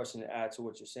answer your question, to add to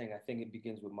what you're saying, I think it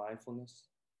begins with mindfulness.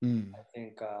 I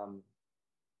think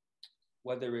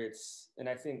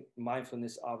I think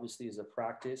mindfulness obviously is a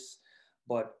practice,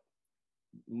 but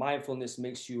mindfulness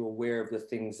makes you aware of the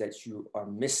things that you are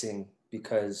missing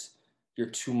because you're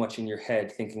too much in your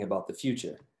head thinking about the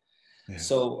future. Yeah.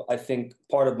 So I think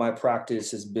part of my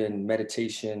practice has been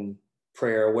meditation,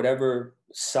 prayer, whatever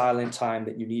silent time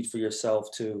that you need for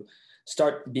yourself to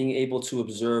start being able to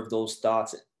observe those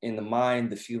thoughts in the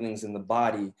mind, the feelings in the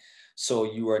body.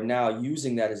 So you are now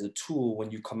using that as a tool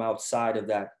when you come outside of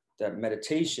that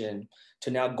meditation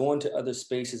to now go into other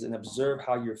spaces and observe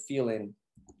how you're feeling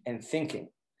and thinking.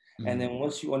 And then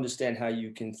once you understand how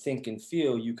you can think and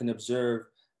feel, you can observe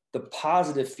the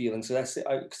positive feeling. So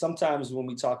sometimes when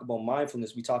we talk about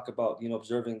mindfulness, we talk about,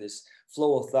 observing this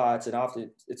flow of thoughts, and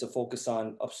often it's a focus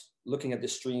on looking at the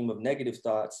stream of negative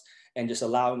thoughts and just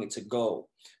allowing it to go.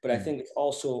 But I think it's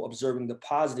also observing the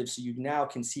positive, so you now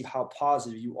can see how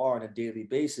positive you are on a daily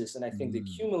basis. And I think the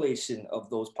accumulation of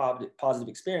those positive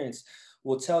experience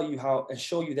will tell you how and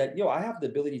show you that, I have the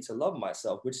ability to love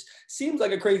myself, which seems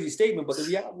like a crazy statement, but the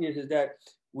reality is that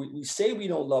we say we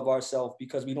don't love ourselves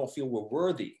because we don't feel we're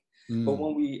worthy. But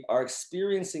when we are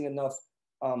experiencing enough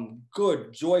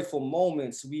good, joyful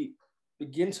moments, we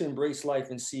begin to embrace life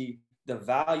and see the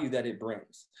value that it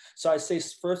brings. So I say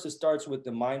first it starts with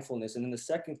the mindfulness. And then the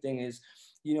second thing is,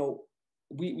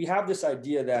 we have this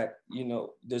idea that,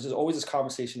 there's always this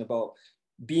conversation about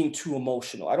being too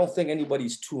emotional. I don't think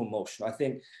anybody's too emotional. I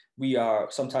think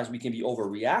sometimes we can be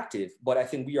overreactive, but I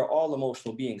think we are all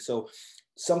emotional beings. So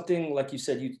something like you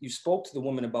said, you spoke to the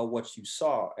woman about what you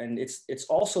saw, and it's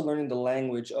also learning the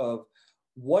language of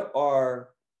what are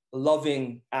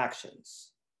loving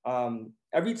actions.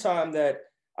 Every time that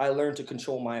I learn to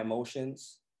control my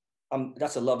emotions,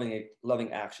 that's a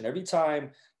loving action. Every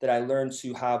time that I learn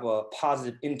to have a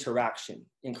positive interaction,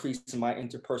 increase in my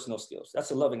interpersonal skills,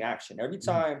 that's a loving action. Every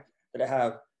time that I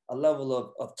have a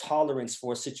level of tolerance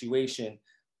for a situation,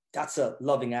 that's a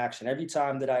loving action. Every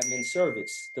time that I'm in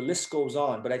service, the list goes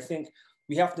on. But I think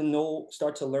we have to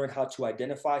start to learn how to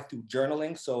identify through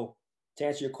journaling. So to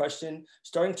answer your question,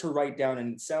 starting to write down,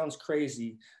 and it sounds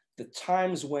crazy, the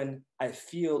times when I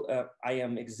feel I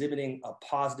am exhibiting a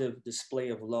positive display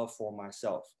of love for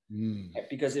myself.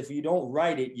 Because if you don't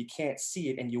write it, you can't see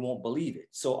it and you won't believe it.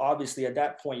 So obviously at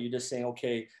that point, you're just saying,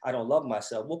 okay, I don't love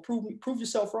myself. Well, prove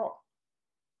yourself wrong.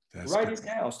 Write it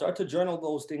down, start to journal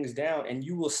those things down, and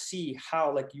you will see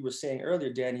how, like you were saying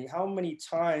earlier, Danny, how many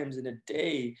times in a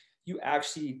day you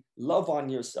actually love on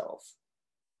yourself.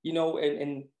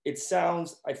 And it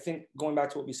sounds, I think, going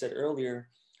back to what we said earlier,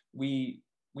 we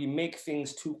make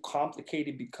things too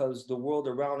complicated because the world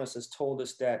around us has told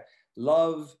us that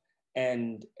love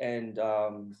and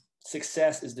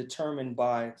success is determined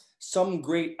by some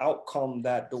great outcome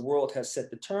that the world has set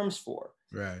the terms for.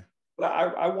 Right. But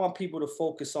I want people to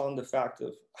focus on the fact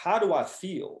of, how do I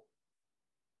feel?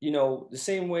 The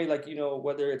same way, like,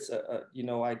 whether it's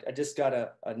I just got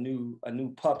a new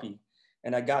puppy,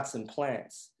 and I got some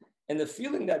plants, and the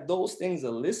feeling that those things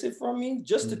elicit from me,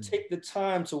 just to take the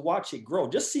time to watch it grow,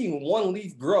 just seeing one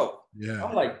leaf grow. Yeah.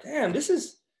 I'm like, damn, this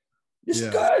is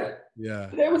good. Yeah.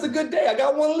 Today was a good day. I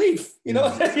got one leaf, you know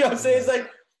what I'm saying? It's like,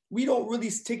 we don't really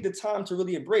take the time to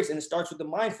really embrace. And it starts with the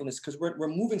mindfulness, because we're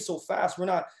moving so fast. We're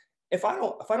not, if I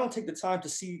don't take the time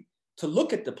to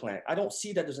look at the plant, I don't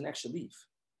see that there's an extra leaf.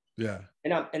 Yeah.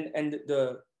 And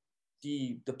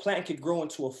the plant could grow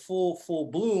into a full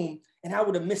bloom, and I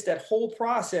would have missed that whole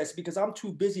process because I'm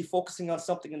too busy focusing on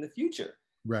something in the future.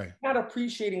 Right. Not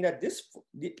appreciating that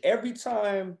every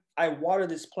time I water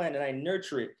this plant and I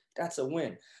nurture it, that's a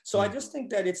win. So I just think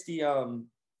that it's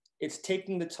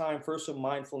taking the time, first with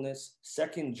mindfulness,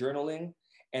 second journaling,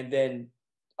 and then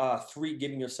 3,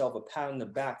 giving yourself a pat on the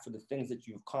back for the things that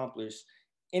you've accomplished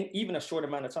in even a short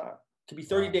amount of time. It could be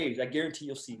 30 days. I guarantee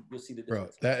you'll see the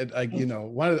difference. Bro, that, like,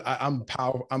 I'm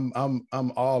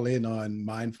all in on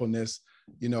mindfulness.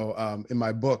 In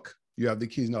my book, You Have the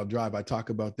Keys, Now Drive, I talk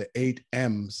about the 8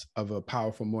 M's of a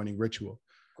powerful morning ritual.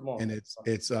 Come on. And it's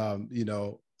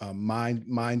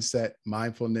mindset,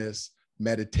 mindfulness,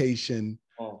 meditation,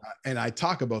 and I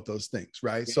talk about those things,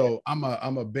 right? Yeah. So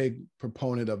I'm a big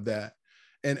proponent of that.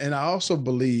 And I also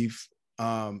believe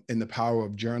in the power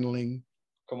of journaling.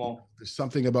 Come on. There's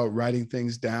something about writing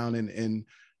things down and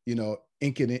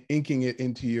inking it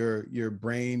into your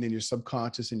brain and your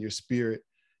subconscious and your spirit.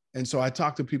 And so I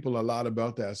talk to people a lot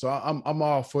about that. So I'm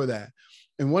all for that.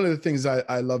 And one of the things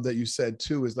I love that you said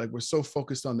too is, like, we're so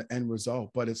focused on the end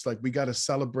result, but it's like, we got to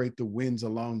celebrate the wins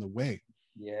along the way.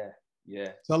 Yeah.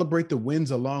 Yeah. Celebrate the wins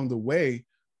along the way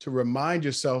to remind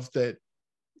yourself that,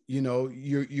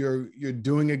 you're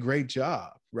doing a great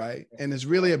job. Right. And it's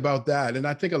really about that. And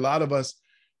I think a lot of us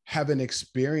haven't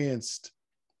experienced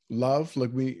love.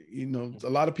 Like a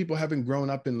lot of people haven't grown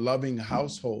up in loving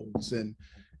households, and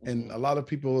a lot of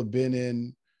people have been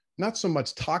in not so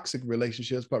much toxic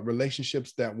relationships, but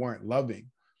relationships that weren't loving.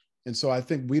 And so I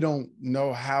think we don't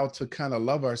know how to kind of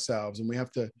love ourselves, and we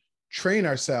have to train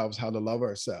ourselves how to love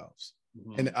ourselves.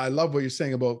 Mm-hmm. And I love what you're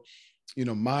saying about,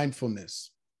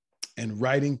 mindfulness and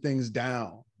writing things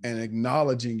down and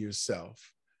acknowledging yourself.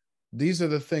 These are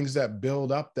the things that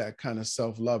build up that kind of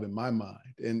self-love in my mind.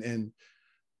 And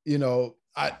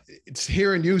it's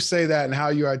hearing you say that and how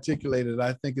you articulate it,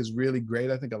 I think is really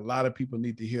great. I think a lot of people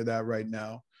need to hear that right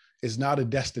now. It's not a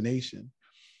destination.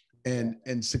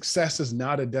 And success is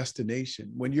not a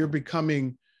destination. When you're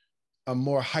becoming a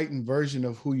more heightened version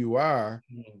of who you are,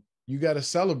 you got to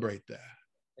celebrate that.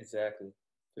 Exactly.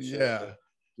 For sure. Yeah.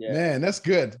 Yeah. Man, that's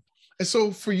good. And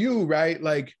so for you, right,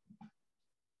 like,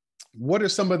 what are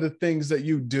some of the things that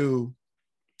you do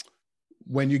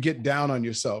when you get down on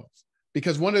yourself?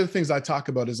 Because one of the things I talk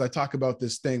about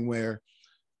this thing where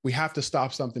we have to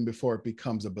stop something before it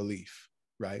becomes a belief,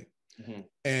 right? Mm-hmm.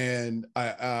 And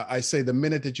I say the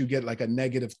minute that you get like a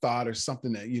negative thought or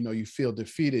something that, you know, you feel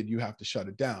defeated, you have to shut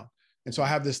it down. And so I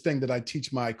have this thing that I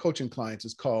teach my coaching clients.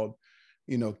 It's called,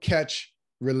 you know, catch,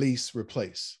 release,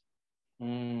 replace.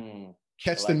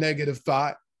 Catch the negative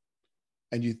thought,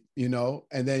 and you know,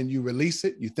 and then you release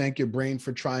it. You thank your brain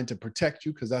for trying to protect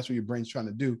you, because that's what your brain's trying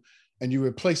to do. And you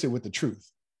replace it with the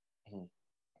truth,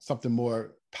 something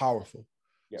more powerful.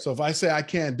 Yep. So if I say I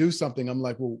can't do something, I'm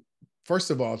like, well, first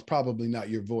of all, it's probably not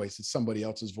your voice. It's somebody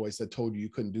else's voice that told you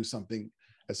couldn't do something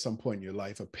at some point in your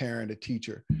life, a parent, a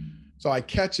teacher. So I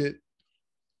catch it,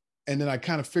 and then I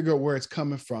kind of figure out where it's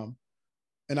coming from,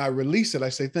 and I release it. I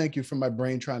say, thank you for my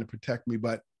brain trying to protect me,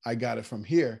 but I got it from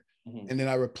here. And then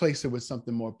I replace it with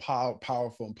something more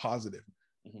powerful and positive.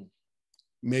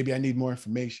 Maybe I need more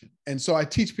information. And so I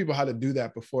teach people how to do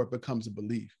that before it becomes a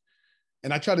belief.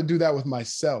 And I try to do that with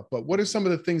myself. But what are some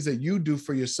of the things that you do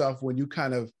for yourself when you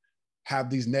kind of have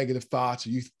these negative thoughts,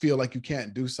 or you feel like you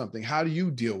can't do something? How do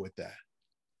you deal with that?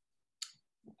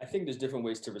 I think there's different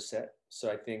ways to reset.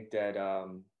 So I think that,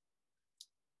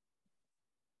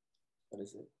 what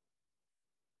is it?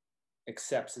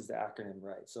 Accepts is the acronym,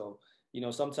 right? So, you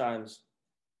know, sometimes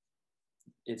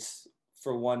it's,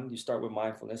 for one, you start with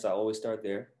mindfulness. I always start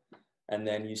there. And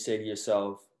then you say to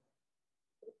yourself,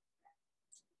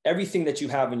 everything that you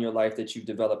have in your life that you've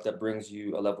developed that brings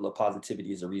you a level of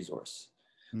positivity is a resource.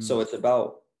 So it's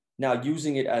about now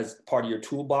using it as part of your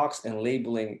toolbox and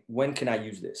labeling, when can I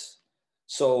use this?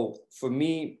 So for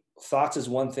me, thoughts is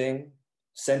one thing,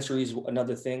 sensory is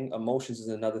another thing, emotions is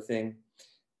another thing,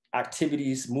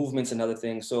 activities, movements, another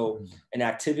thing. So an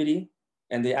activity,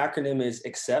 and the acronym is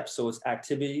ACCEPT. So it's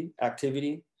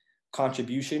activity,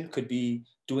 contribution could be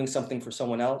doing something for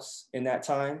someone else in that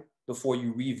time before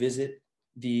you revisit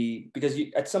because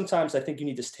at sometimes I think you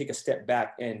need to take a step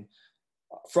back and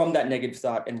from that negative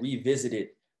thought and revisit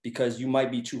it, because you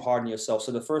might be too hard on yourself.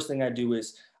 So the first thing I do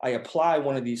is I apply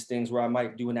one of these things where I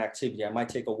might do an activity. I might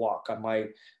take a walk. I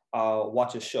might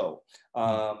watch a show.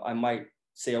 I might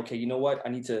say, okay, you know what? I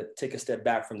need to take a step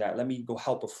back from that. Let me go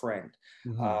help a friend.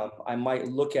 I might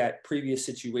look at previous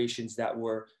situations that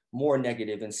were more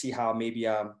negative and see how maybe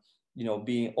I'm, you know,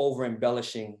 being over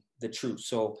embellishing the truth.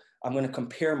 So I'm going to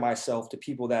compare myself to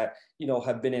people that, you know,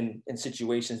 have been in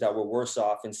situations that were worse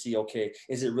off and see, okay,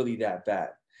 is it really that bad?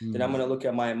 Then I'm going to look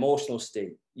at my emotional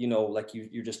state, you know, like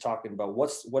you're just talking about,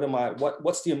 what's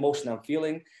the emotion I'm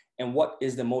feeling, and what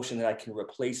is the emotion that I can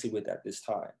replace it with at this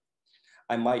time?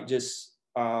 I might just,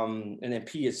 and then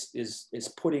P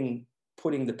is putting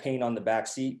the pain on the back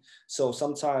seat. So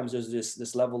sometimes there's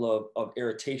this level of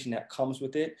irritation that comes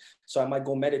with it. So I might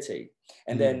go meditate.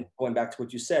 And then going back to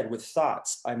what you said with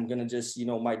thoughts, I'm going to just, you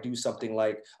know, might do something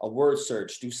like a word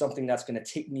search, do something that's going to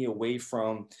take me away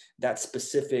from that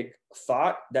specific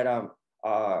thought that I'm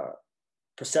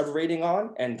perseverating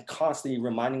on, and constantly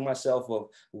reminding myself of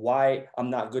why I'm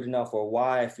not good enough, or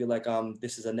why I feel like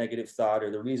this is a negative thought,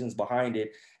 or the reasons behind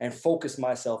it, and focus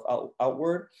myself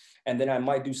outward. And then I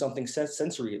might do something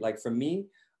sensory. Like for me,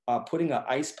 putting an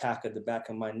ice pack at the back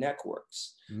of my neck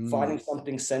works. Finding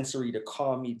something sensory to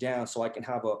calm me down so I can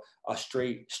have a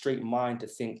straight mind to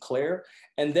think clear.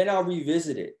 And then I'll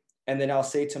revisit it. And then I'll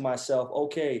say to myself,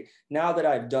 okay, now that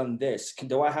I've done this,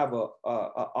 do I have a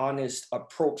honest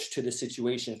approach to the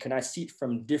situation? Can I see it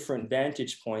from different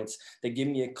vantage points that give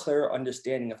me a clearer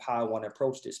understanding of how I want to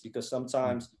approach this? Because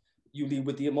sometimes you lead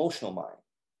with the emotional mind.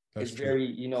 It's very,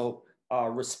 you know,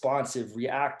 responsive,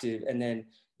 reactive, and then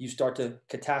you start to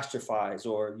catastrophize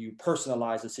or you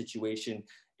personalize the situation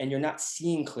and you're not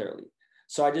seeing clearly.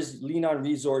 So I just lean on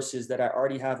resources that I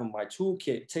already have in my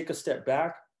toolkit, take a step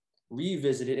back,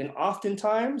 revisit it. And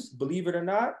oftentimes, believe it or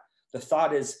not, the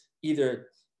thought is either,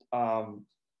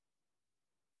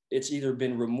 it's either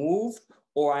been removed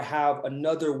or I have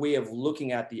another way of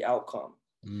looking at the outcome.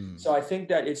 So I think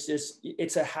that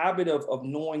it's a habit of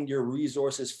knowing your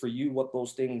resources for you, what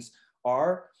those things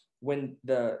are, when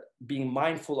being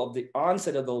mindful of the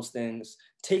onset of those things,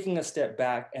 taking a step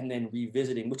back and then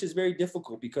revisiting, which is very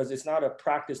difficult because it's not a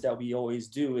practice that we always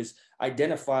do, is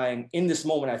identifying in this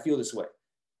moment, I feel this way.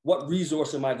 What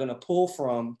resource am I going to pull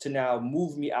from to now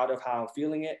move me out of how I'm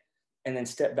feeling it, and then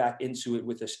step back into it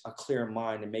with a clear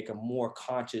mind and make a more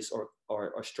conscious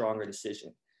or stronger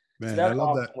decision. So Man, I that's love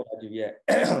often that. what I do.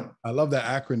 Yeah. I love that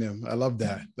acronym. I love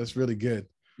that. That's really good. I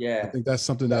Yeah. think that's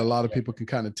something that a lot of people can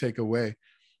kind of take away,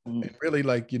 Mhm. and really,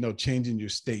 like, changing your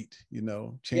state, changing.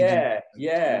 Yeah. Tony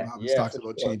Yeah. Robbins Yeah. talks For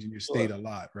about sure. changing your For state sure. a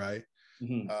lot, right?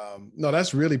 Hmm. No,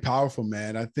 that's really powerful,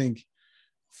 man. I think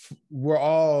we're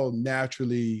all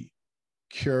naturally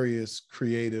curious,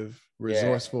 creative, Yeah.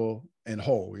 resourceful, and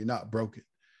whole. You're not broken.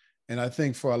 And I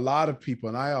think for a lot of people,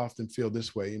 and I often feel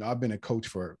this way, I've been a coach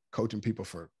for coaching people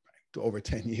for over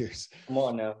 10 years, Come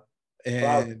on now.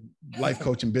 Proud. and life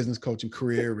coaching, business coaching,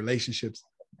 career, relationships.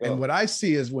 And Go. what I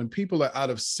see is when people are out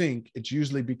of sync, it's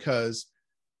usually because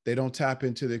they don't tap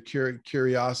into their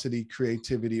curiosity,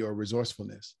 creativity, or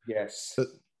resourcefulness. Yes.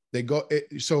 They go.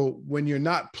 So when you're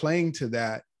not playing to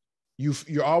that,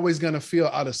 you're always going to feel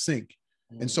out of sync.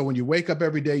 And Mm. so when you wake up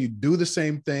every day, you do the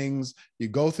same things, you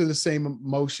go through the same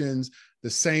emotions, the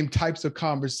same types of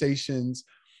conversations,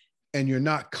 and you're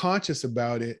not conscious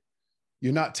about it.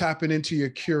 You're not tapping into your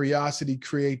curiosity,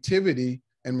 creativity,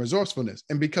 and resourcefulness.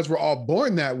 And because we're all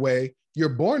born that way, you're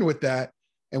born with that.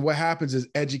 And what happens is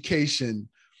education,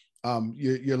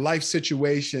 your life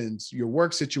situations, your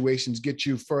work situations get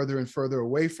you further and further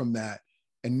away from that.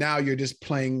 And now you're just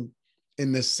playing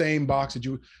in the same box that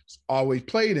you always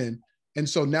played in. And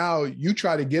so now you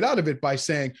try to get out of it by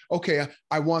saying, okay,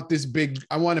 I want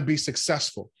to be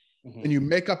successful. Mm-hmm. And you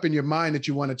make up in your mind that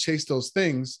you want to chase those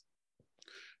things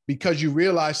because you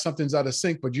realize something's out of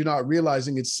sync, but you're not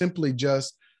realizing it's simply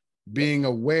just being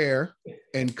aware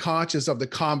and conscious of the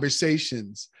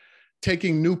conversations,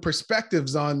 taking new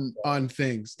perspectives on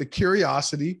things, the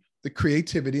curiosity, the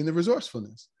creativity, and the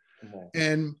resourcefulness.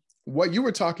 And what you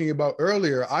were talking about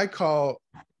earlier, I call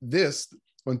this,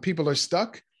 when people are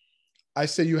stuck, I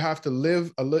say you have to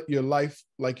live your life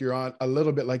like you're on a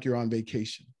little bit like you're on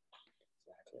vacation.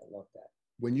 Exactly. I love that.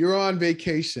 When you're on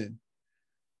vacation,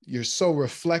 you're so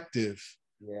reflective.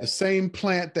 Yeah. The same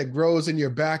plant that grows in your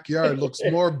backyard looks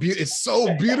more beautiful. It's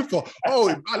so beautiful.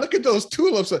 Oh, look at those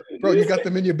tulips. Bro, you got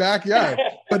them in your backyard.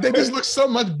 But they just look so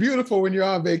much beautiful when you're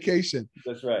on vacation.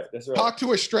 That's right. That's right. Talk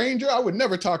to a stranger. I would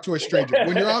never talk to a stranger.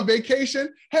 When you're on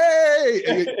vacation,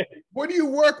 hey, where do you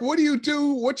work? What do you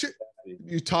do?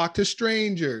 You talk to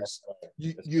strangers.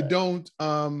 You don't,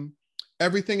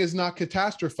 everything is not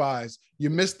catastrophized. You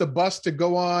miss the bus to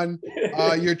go on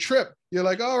your trip. You're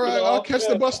like, all right, I'll catch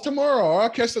the bus tomorrow, or I'll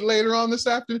catch it later on this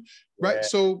afternoon. Right. Yeah.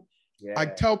 So I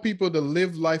tell people to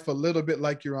live life a little bit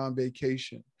like you're on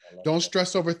vacation. Don't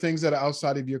stress over things that are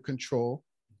outside of your control.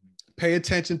 Pay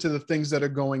attention to the things that are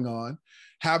going on.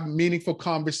 Have meaningful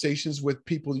conversations with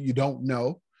people you don't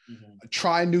know. Mm-hmm.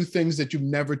 Try new things that you've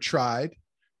never tried.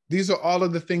 These are all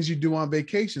of the things you do on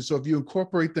vacation. So if you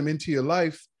incorporate them into your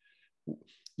life,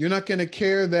 you're not going to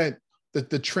care that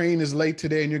the train is late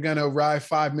today and you're going to arrive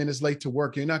 5 minutes late to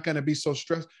work. You're not going to be so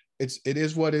stressed. It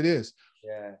is what it is.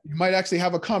 Yeah. You might actually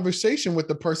have a conversation with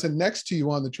the person next to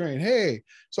you on the train. Hey,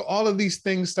 so all of these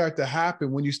things start to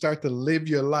happen when you start to live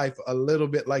your life a little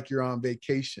bit like you're on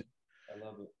vacation. I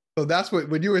love it. So that's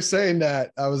when you were saying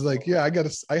that, I was like, yeah,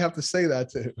 I have to say that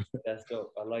to him. That's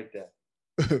dope. I like that.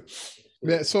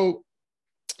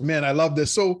 Man, I love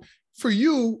this. So for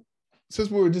you, since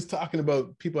we were just talking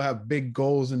about people have big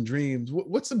goals and dreams,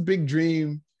 what's a big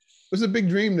dream? What's a big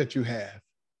dream that you have?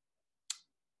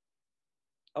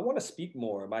 I want to speak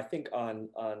more. I think on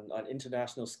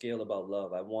international scale about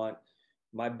love.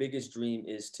 My biggest dream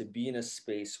is to be in a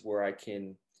space where I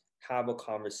can have a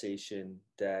conversation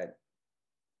that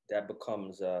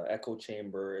becomes an echo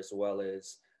chamber, as well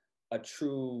as a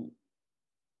true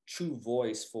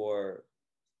voice for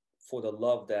the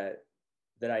love that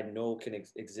I know can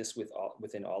exist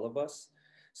within all of us.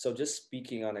 So just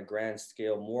speaking on a grand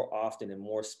scale, more often in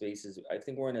more spaces, I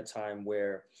think we're in a time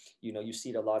where, you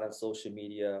see it a lot on social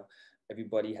media.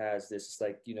 Everybody has this, it's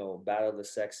like, battle of the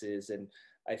sexes. And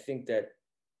I think that,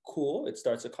 cool, it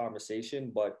starts a conversation,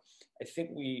 but I think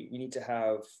we need to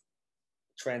have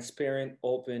transparent,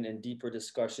 open, and deeper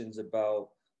discussions about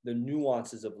the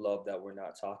nuances of love that we're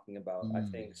not talking about. I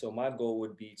think so. My goal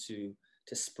would be to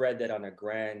spread that on a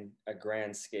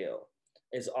grand scale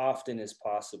as often as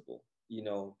possible,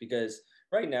 because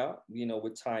right now,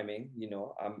 with timing,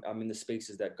 I'm in the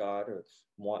spaces that God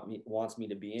wants me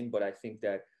to be in, but I think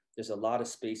that there's a lot of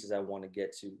spaces I want to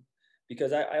get to,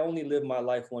 because I only live my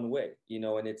life one way, and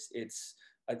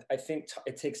I think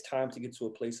it takes time to get to a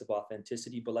place of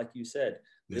authenticity, but like you said,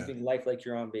 living life like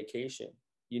you're on vacation,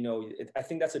 I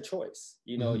think that's a choice.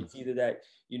 It's either that,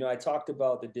 I talked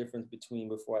about the difference between,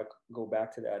 before I go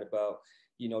back to that, about,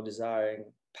 desiring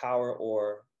power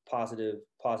or positive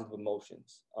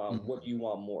emotions. What do you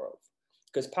want more of?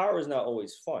 Because power is not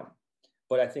always fun,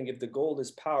 But I think if the goal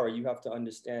is power, you have to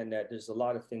understand that there's a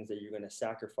lot of things that you're going to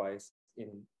sacrifice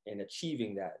in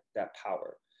achieving that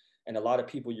power, and a lot of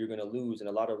people you're going to lose, and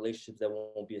a lot of relationships that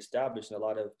won't be established, and a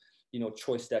lot of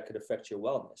choice that could affect your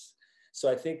wellness.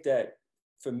 So I think that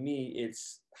for me,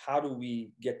 it's how do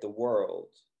we get the world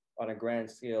on a grand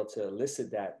scale to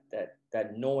elicit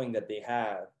that knowing that they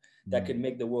have that could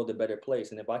make the world a better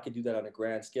place. And if I could do that on a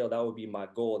grand scale, that would be my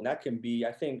goal. And that can be,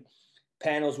 I think,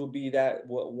 panels would be that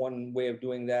one way of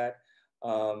doing that.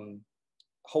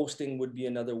 Hosting would be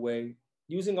another way.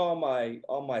 Using all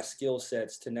my skill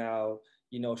sets to now,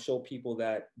 show people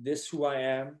that this who I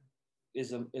am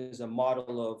is a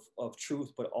model of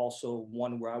truth, but also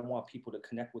one where I want people to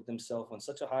connect with themselves on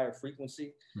such a higher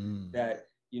frequency that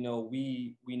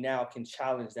we now can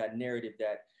challenge that narrative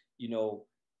that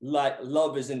like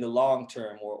love is in the long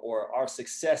term, or our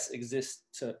success exists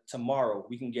tomorrow.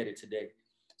 We can get it today.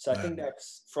 So I think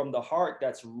that's from the heart.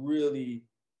 That's really,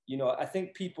 I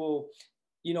think people,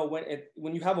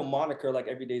 when you have a moniker like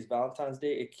Every Day is Valentine's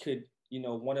Day, it could,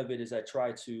 one of it is I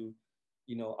try to,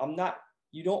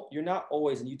 you're not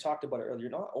always, and you talked about it earlier, you're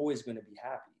not always going to be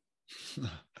happy.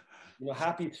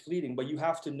 Happy is fleeting, but you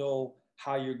have to know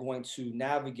how you're going to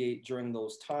navigate during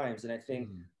those times. And I think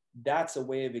that's a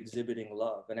way of exhibiting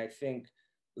love. And I think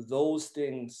those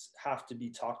things have to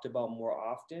be talked about more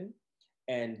often.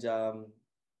 And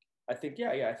I think,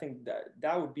 I think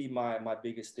that would be my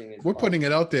biggest thing. Is we're putting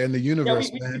it out there in the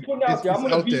universe, man. We putting it out there.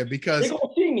 It's out there because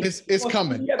it's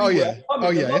coming. Oh yeah,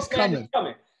 it's coming.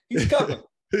 He's coming.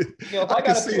 If I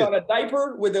gotta put on a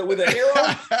diaper with an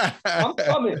arrow, I'm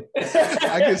coming.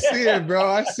 I can see it, bro.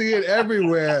 I see it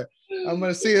everywhere. I'm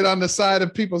gonna see it on the side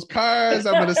of people's cars.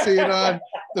 I'm gonna see it on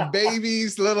the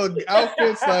babies' little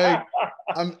outfits. Like,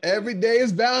 every day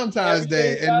is Valentine's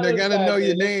Day, and they're gonna know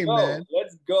your name, man.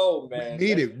 Let's go, man. We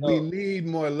need it. We need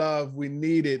more love. We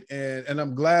need it, and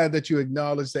I'm glad that you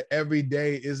acknowledge that every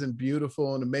day isn't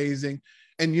beautiful and amazing.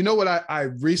 And you know what? I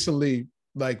recently,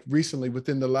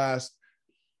 within the last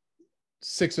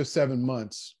 6 or 7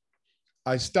 months,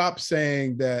 I stopped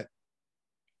saying that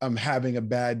I'm having a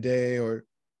bad day or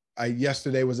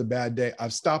yesterday was a bad day.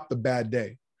 I've stopped the bad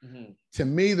day. To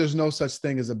me, there's no such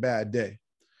thing as a bad day.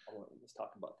 Let's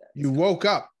talk about that. You woke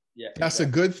up. Yeah, that's a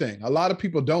good thing. A lot of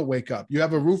people don't wake up. You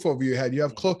have a roof over your head. You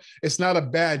have clothes. It's not a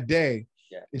bad day.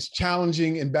 Yeah. It's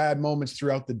challenging and bad moments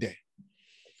throughout the day.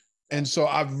 And so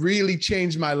I've really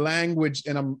changed my language,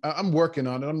 and I'm working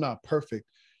on it. I'm not perfect,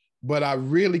 but I'm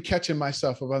really catching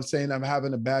myself. If I'm saying I'm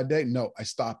having a bad day, no, I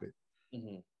stop it.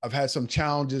 I've had some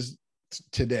challenges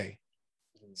today,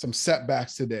 some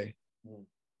setbacks today,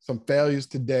 some failures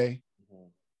today.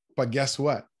 But guess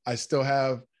what? I still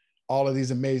have all of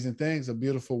these amazing things, a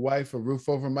beautiful wife, a roof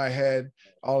over my head,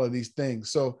 all of these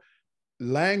things. So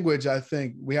language, I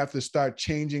think we have to start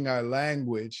changing our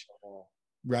language,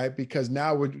 right? Because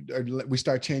now we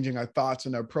start changing our thoughts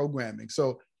and our programming.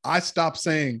 So I stopped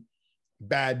saying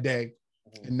bad day.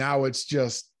 And now it's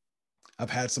just, I've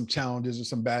had some challenges or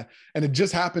some bad, and it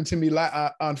just happened to me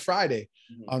on Friday.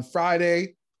 On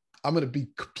Friday, I'm going to be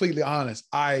completely honest.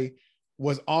 I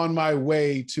was on my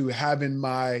way to having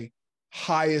my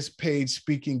highest paid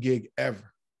speaking gig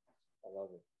ever. I love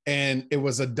it. And it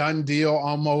was a done deal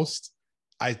almost.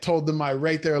 I told them my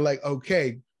rate. They were like,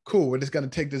 okay, cool. We're just going to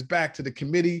take this back to the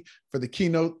committee for the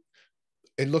keynote.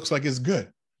 It looks like it's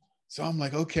good. So I'm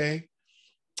like, okay.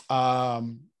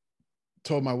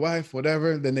 Told my wife,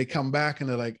 whatever. Then they come back and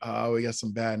they're like, oh, we got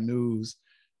some bad news.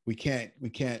 We can't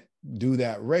do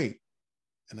that rate.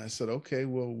 And I said, okay,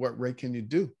 well, what rate can you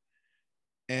do?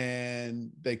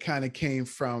 And they kind of came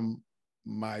from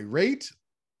my rate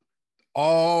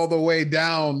all the way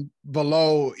down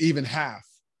below even half.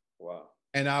 Wow.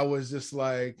 And I was just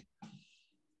like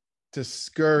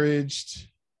discouraged.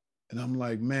 And I'm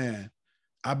like, man,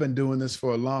 I've been doing this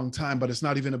for a long time, but it's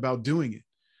not even about doing it.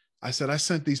 I said, I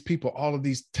sent these people all of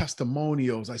these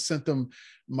testimonials. I sent them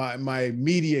my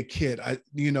media kit.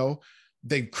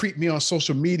 They creeped me on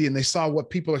social media and they saw what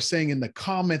people are saying in the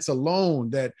comments alone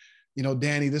that,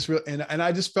 Danny, this real, and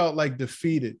I just felt like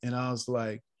defeated. And I was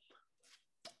like,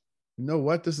 you know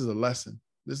what? This is a lesson.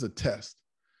 This is a test.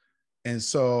 And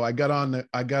so I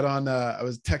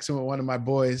was texting with one of my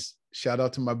boys. Shout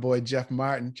out to my boy, Jeff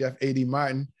A.D.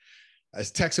 Martin. I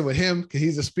was texting with him because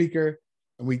he's a speaker.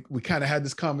 And we kind of had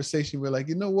this conversation. We're like,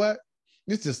 you know what?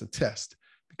 It's just a test,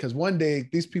 because one day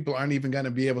these people aren't even going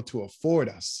to be able to afford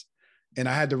us. And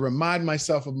I had to remind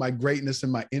myself of my greatness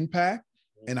and my impact.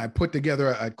 And I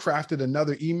crafted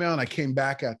another email and I came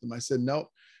back at them. I said, no,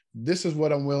 this is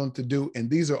what I'm willing to do.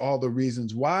 And these are all the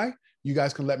reasons why. You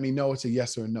guys can let me know it's a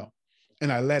yes or a no.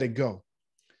 And I let it go.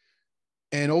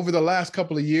 And over the last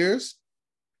couple of years,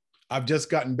 I've just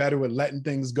gotten better with letting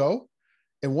things go.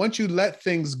 And once you let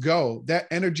things go, that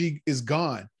energy is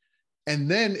gone.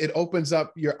 And then it opens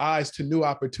up your eyes to new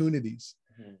opportunities.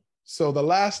 Mm-hmm. So the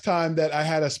last time that I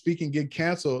had a speaking gig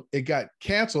canceled, it got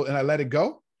canceled and I let it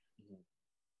go. Mm-hmm.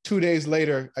 2 days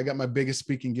later, I got my biggest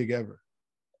speaking gig ever.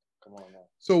 Come on now.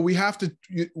 So we have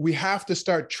to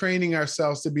start training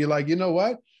ourselves to be like, you know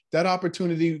what? That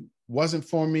opportunity wasn't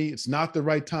for me. It's not the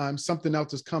right time. Something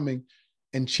else is coming,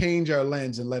 and change our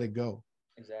lens and let it go.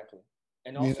 Exactly.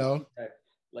 And also, that,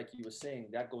 like you were saying,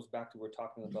 that goes back to what we're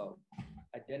talking about,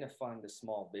 identifying the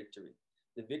small victory.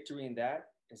 The victory in that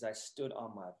is I stood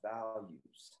on my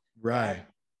values. Right.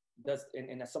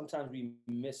 And sometimes we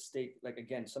mistake, like,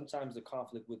 again, sometimes the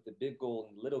conflict with the big goal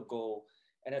and little goal.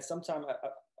 And at some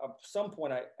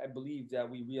point, I believe that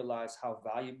we realize how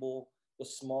valuable the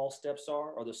small steps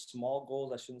are, or the small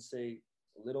goals. I shouldn't say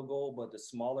little goal, but the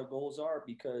smaller goals are,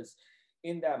 because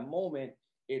in that moment,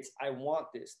 it's, I want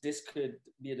this. This could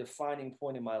be a defining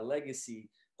point in my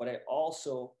legacy, but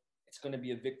it's going to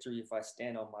be a victory if I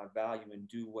stand on my value and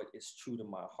do what is true to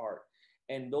my heart.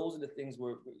 And those are the things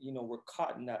where, we're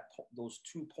caught in those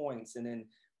 2 points. And then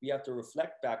we have to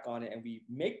reflect back on it, and we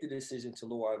make the decision to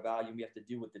lower our value. We have to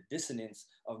deal with the dissonance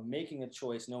of making a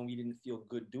choice, knowing we didn't feel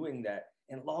good doing that.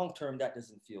 And long term, that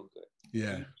doesn't feel good.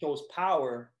 Yeah. You chose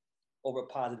power over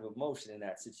positive emotion in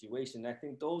that situation. And I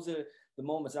think those are the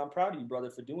moments. I'm proud of you, brother,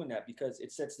 for doing that, because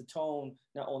it sets the tone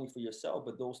not only for yourself,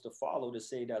 but those to follow, to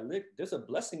say that, look, there's a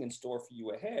blessing in store for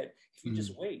you ahead if you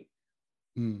just wait.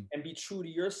 And be true to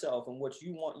yourself and what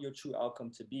you want your true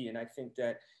outcome to be. And I think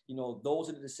that, those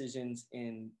are the decisions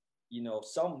in,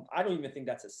 I don't even think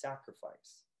that's a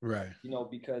sacrifice. Right.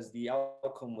 Because the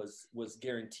outcome was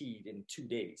guaranteed in 2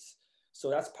 days. So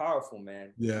that's powerful,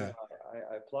 man. Yeah.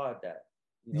 I applaud that.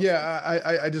 Yeah,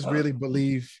 I just really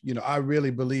believe, I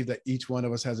really believe that each one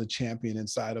of us has a champion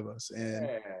inside of us. And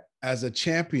as a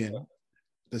champion,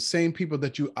 the same people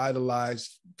that you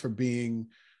idolize for being,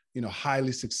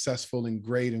 highly successful and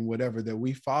great and whatever that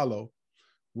we follow,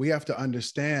 we have to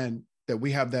understand that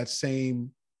we have that same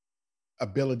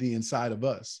ability inside of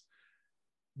us.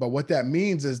 But what that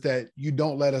means is that you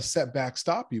don't let a setback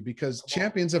stop you, because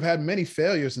champions have had many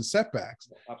failures and setbacks.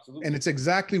 Absolutely. And it's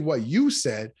exactly what you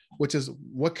said, which is,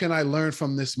 what can I learn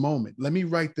from this moment? Let me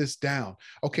write this down.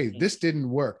 Okay, this didn't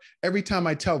work. Every time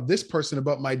I tell this person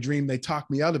about my dream, they talk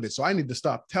me out of it. So I need to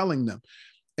stop telling them.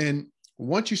 And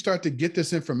once you start to get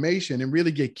this information and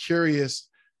really get curious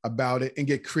about it and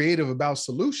get creative about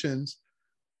solutions,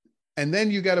 and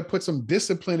then you got to put some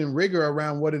discipline and rigor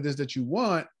around what it is that you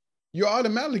want, you're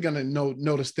automatically going to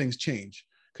notice things change,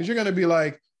 because you're going to be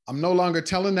like, I'm no longer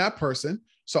telling that person,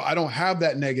 so I don't have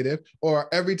that negative. Or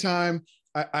every time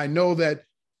I know that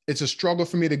it's a struggle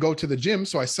for me to go to the gym,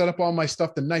 so I set up all my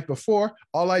stuff the night before.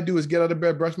 All I do is get out of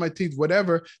bed, brush my teeth,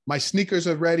 whatever. My sneakers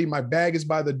are ready. My bag is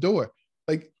by the door.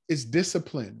 Like, it's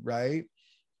discipline, right?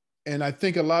 And I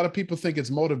think a lot of people think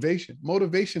it's motivation.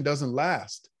 Motivation doesn't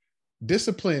last.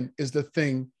 Discipline is the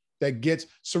thing that gets.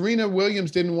 Serena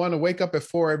Williams didn't want to wake up at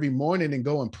 4 every morning and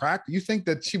go and practice. You think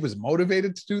that she was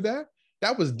motivated to do that?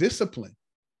 That was discipline.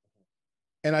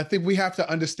 And I think we have to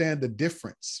understand the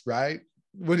difference, right?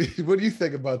 What do you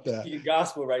think about that? You're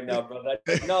gospel right now, brother.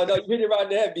 No, you hit it right in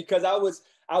the head, because I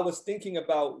was thinking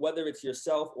about whether it's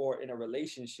yourself or in a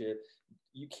relationship,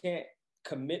 you can't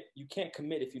commit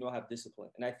if you don't have discipline.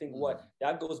 And I think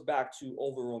that goes back to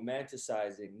over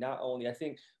romanticizing. Not only, I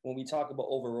think when we talk about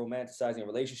over romanticizing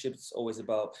relationships, it's always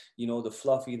about, the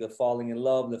fluffy, the falling in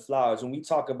love, the flowers. When we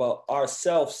talk about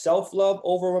self-love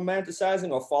over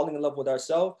romanticizing, or falling in love with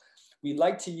ourselves, we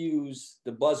like to use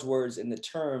the buzzwords and the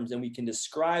terms, and we can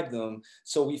describe them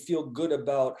so we feel good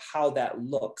about how that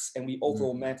looks, and we over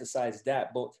romanticize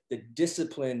that. But the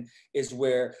discipline is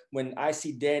where, when I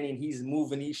see Danny and he's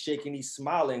moving, he's shaking, he's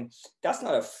smiling, that's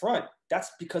not a front. That's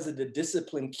because of the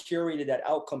discipline curated that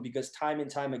outcome, because time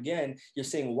and time again, you're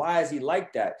saying, why is he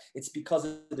like that? It's because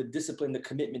of the discipline, the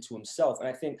commitment to himself. And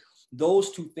I think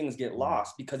those two things get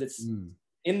lost, because it's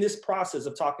in this process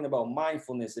of talking about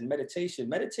mindfulness and meditation.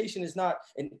 Meditation is not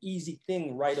an easy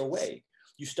thing right away.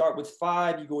 You start with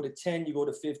 5, you go to 10, you go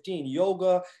to 15.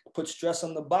 Yoga puts stress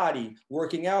on the body.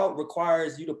 Working out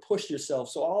requires you to push yourself.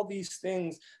 So all these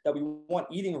things that we want,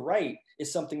 eating right,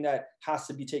 is something that has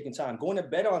to be taken time. Going to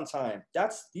bed on time.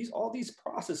 All these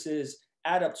processes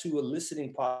add up to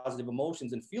eliciting positive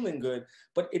emotions and feeling good,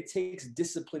 but it takes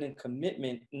discipline and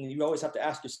commitment. And you always have to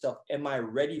ask yourself, am I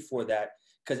ready for that?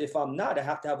 Because if I'm not, I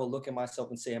have to have a look at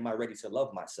myself and say, am I ready to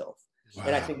love myself? Wow.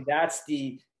 And I think that's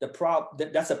the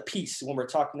problem. That's a piece when we're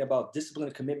talking about discipline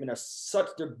and commitment.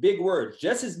 They're big words,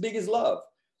 just as big as love.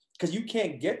 because you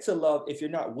can't get to love if you're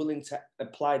not willing to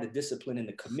apply the discipline and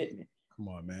the commitment. Come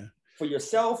on, man. For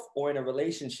yourself or in a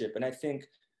relationship. And I think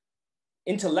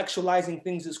intellectualizing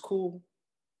things is cool.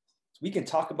 We can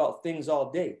talk about things all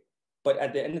day, but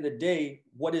at the end of the day,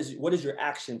 what is your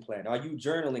action plan? Are you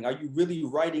journaling? Are you really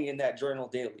writing in that journal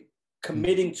daily,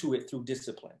 committing to it through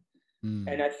discipline?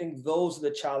 And I think those are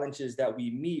the challenges that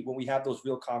we meet when we have those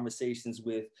real conversations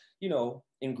with,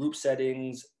 in group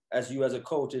settings, as you as a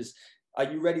coach, is, are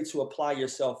you ready to apply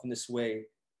yourself in this way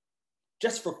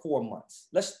just for 4 months?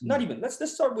 Let's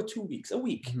start with 2 weeks, a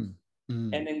week,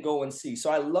 and then go and see.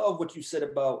 So I love what you said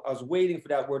about, I was waiting for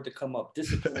that word to come up,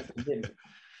 discipline and commitment.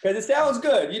 Because it sounds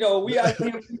good. We are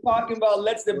talking about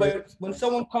but when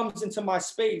someone comes into my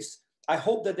space, I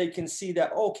hope that they can see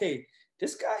that, okay,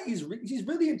 this guy, he's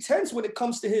really intense when it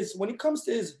comes to his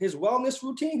wellness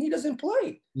routine. He doesn't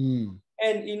play.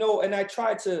 And, and I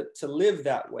try to live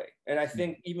that way. And I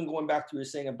think even going back to what you're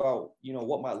saying about,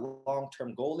 what my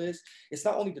long-term goal is, it's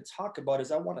not only to talk about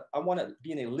it, I want to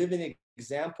be a living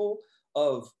example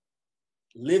of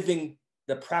living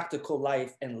the practical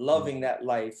life and loving that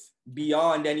life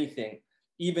beyond anything.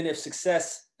 Even if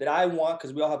success that I want,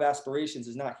 because we all have aspirations,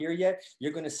 is not here yet,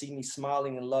 you're going to see me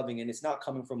smiling and loving. And it's not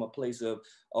coming from a place of,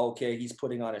 okay, he's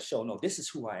putting on a show. No, this is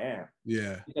who I am.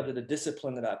 Yeah. Because of the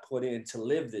discipline that I put in to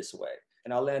live this way.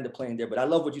 And I'll land the plane there. But I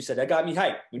love what you said. That got me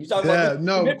hyped. When you talk about this,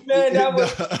 man,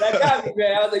 that got me,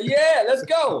 man. I was like, yeah, let's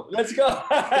go. Let's go.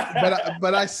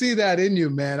 but I see that in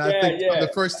you, man. I think the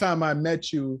first time I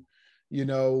met you,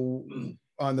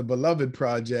 on the Beloved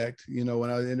Project,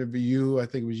 when I interviewed you, I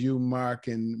think it was you, Mark,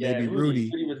 and maybe Rudy.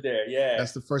 Rudy was there, yeah.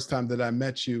 That's the first time that I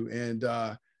met you. And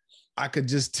I could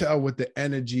just tell with the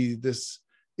energy, this,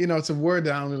 it's a word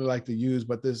that I don't really like to use,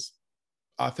 but this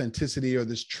authenticity or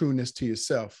this trueness to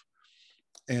yourself.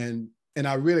 And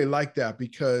I really like that,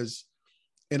 because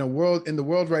in the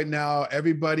world right now,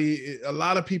 a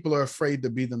lot of people are afraid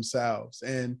to be themselves.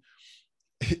 And,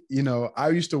 I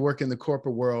used to work in the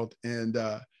corporate world, and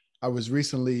I was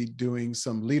recently doing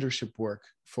some leadership work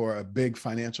for a big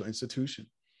financial institution,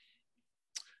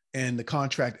 and the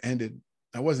contract ended.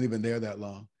 I wasn't even there that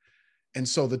long. And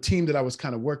so the team that I was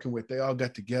kind of working with, they all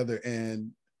got together,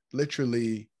 and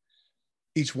literally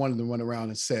each one of them went around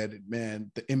and said,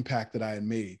 man, the impact that I had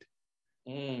made.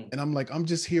 And I'm like, I'm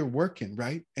just here working,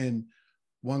 right? And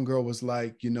one girl was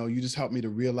like, you just helped me to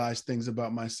realize things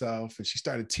about myself. And she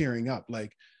started tearing up,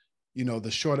 like,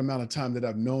 the short amount of time that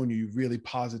I've known you, you've really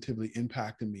positively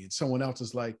impacted me. And someone else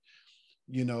is like,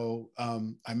 I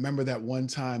remember that one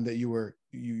time that you were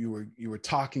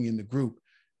talking in the group,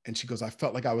 and she goes, I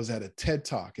felt like I was at a TED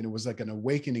Talk, and it was like an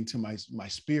awakening to my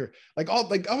spirit. I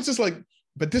was just like,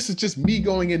 but this is just me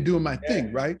going and doing my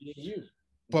thing, right?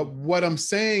 But what I'm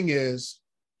saying is,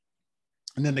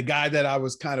 and then the guy that I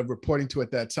was kind of reporting to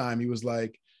at that time, he was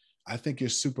like, I think your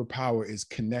superpower is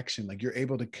connection. Like, you're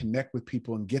able to connect with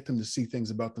people and get them to see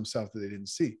things about themselves that they didn't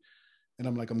see. And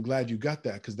I'm like, I'm glad you got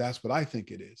that, because that's what I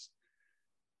think it is.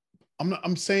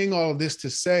 I'm saying all of this to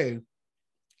say,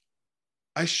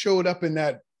 I showed up in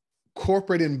that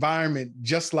corporate environment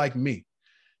just like me.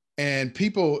 And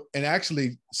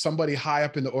actually somebody high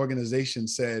up in the organization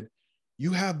said,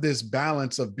 you have this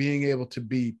balance of being able to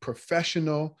be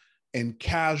professional and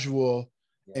casual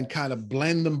and kind of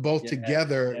blend them both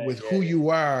together with who you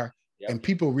are. And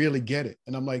people really get it.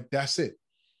 And I'm like, that's it.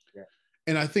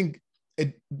 And I think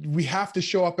we have to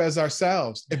show up as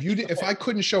ourselves. If I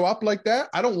couldn't show up like that,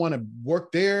 I don't want to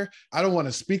work there. I don't want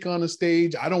to speak on the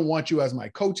stage. I don't want you as my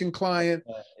coaching client.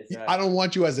 I don't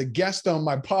want you as a guest on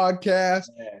my podcast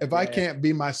if I can't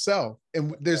be myself.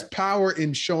 And there's power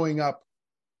in showing up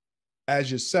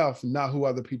as yourself, not who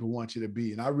other people want you to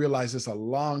be. And I realized this a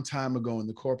long time ago in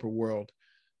the corporate world,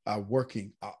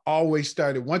 working. I always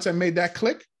started, once I made that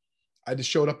click, I just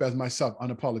showed up as myself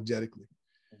unapologetically.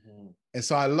 And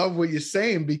so I love what you're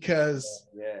saying, because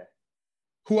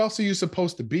who else are you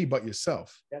supposed to be but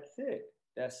yourself?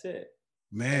 That's it.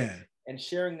 Man. And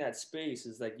sharing that space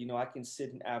is like, I can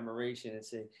sit in admiration and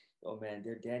say, oh man,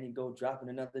 there Danny go dropping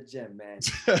another gem, man.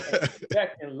 And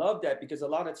respect and love that, because a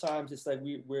lot of times it's like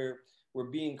we're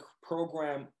being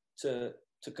programmed to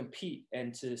compete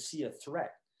and to see a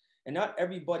threat. And not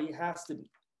everybody has to,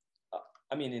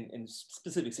 in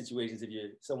specific situations, if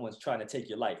someone's trying to take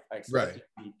your life, I expect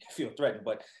you to feel threatened.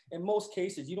 But in most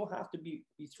cases, you don't have to be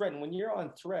threatened. When you're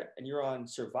on threat and you're on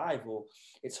survival,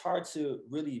 it's hard to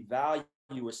really value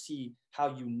or see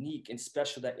how unique and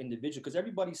special that individual, because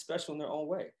everybody's special in their own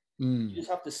way. You just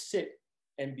have to sit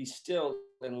and be still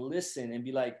and listen and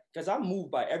be like, because I'm moved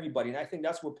by everybody. And I think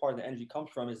that's where part of the energy comes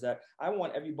from, is that I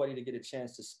want everybody to get a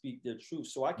chance to speak their truth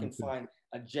so I can find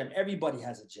a gem. Everybody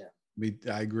has a gem.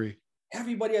 I agree.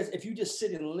 Everybody has, if you just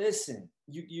sit and listen,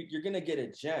 you're going to get a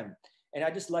gem. And I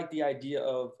just like the idea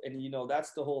of, and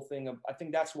that's the whole thing of, I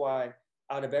think that's why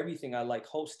out of everything, I like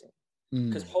hosting.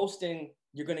 Because hosting,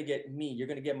 you're going to get me, you're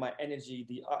going to get my energy,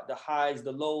 the highs,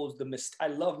 the lows, I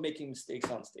love making mistakes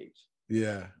on stage.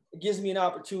 Yeah. It gives me an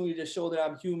opportunity to show that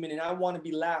I'm human and I want to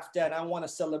be laughed at. I want to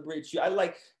celebrate you.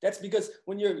 That's because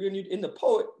when you're in the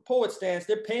poet stance,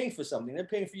 they're paying for something. They're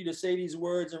paying for you to say these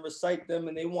words and recite them,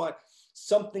 and they want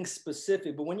something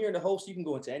specific. But when you're the host, you can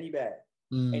go into any bag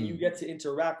and you get to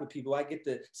interact with people. I get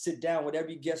to sit down with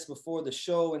every guest before the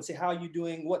show and say, how are you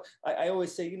doing? What I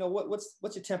always say,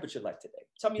 what's your temperature like today?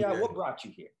 Tell me what brought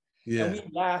you here? Yeah. And we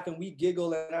laugh and we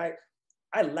giggle, and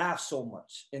I laugh so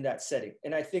much in that setting.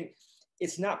 And I think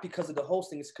it's not because of the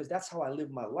hosting, it's because that's how I live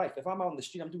my life. If I'm out on the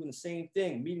street, I'm doing the same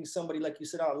thing, meeting somebody, like you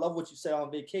said, I love what you said on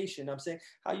vacation. I'm saying,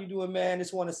 how you doing, man?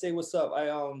 Just want to say what's up.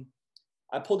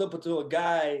 I pulled up to a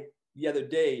guy the other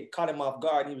day, caught him off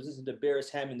guard. He was listening to Barris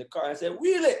Ham in the car. I said,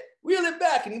 wheel it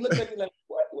back. And he looked at me like,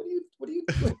 what are you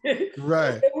doing?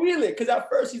 Right. Said, wheel it. Because at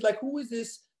first he's like, who is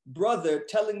this brother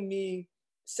telling me,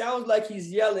 sounds like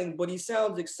he's yelling, but he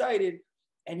sounds excited.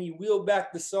 And he wheeled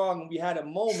back the song and we had a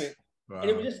moment. Wow. And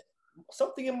it was just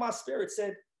something in my spirit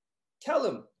said, tell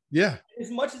him. Yeah. As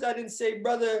much as I didn't say,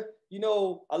 brother,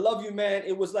 I love you, man.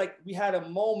 It was like we had a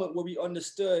moment where we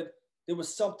understood there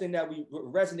was something that we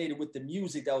resonated with the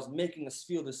music that was making us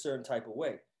feel a certain type of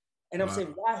way. And I'm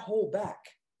saying, why hold back?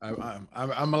 I'm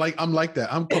like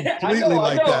that. I'm completely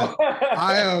like that.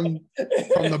 I am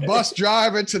from the bus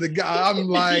driver to the guy. I'm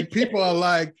like, people are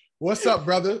like, what's up,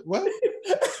 brother? What?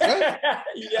 Yeah.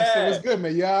 I said, what's good,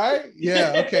 man? You all right?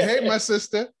 Yeah. Okay. Hey, my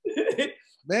sister.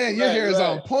 Man, your hair is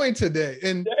on point today.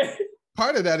 And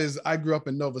part of that is I grew up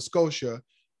in Nova Scotia,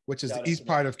 which is the east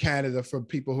part of Canada for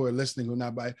people who are listening who are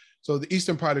not by. So the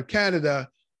eastern part of Canada,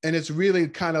 and it's really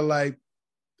kind of like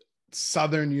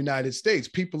southern United States.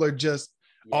 People are just,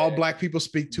 all Black people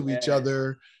speak to each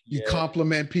other. You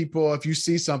compliment people if you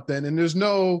see something, and there's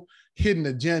no hidden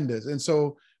agendas. And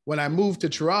so when I moved to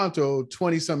Toronto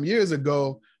 20 some years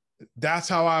ago, that's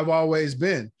how I've always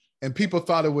been. And people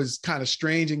thought it was kind of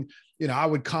strange. And, I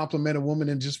would compliment a woman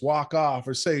and just walk off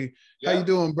or say, how you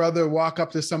doing, brother? Walk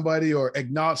up to somebody or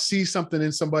acknowledge, see something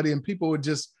in somebody. And people would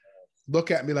just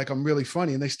look at me like I'm really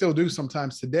funny. And they still do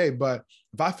sometimes today. But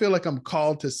if I feel like I'm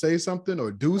called to say something or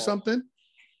do something,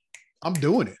 I'm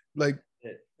doing it. Like,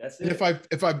 that's it.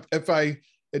 And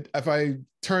if I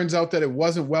turns out that it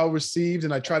wasn't well received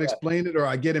and I try to explain it or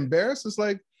I get embarrassed, it's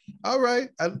like, all right,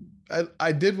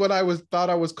 I did what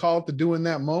thought I was called to do in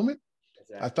that moment.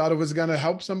 Exactly. I thought it was going to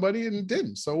help somebody and it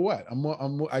didn't. So what?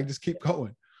 I just keep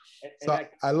going. So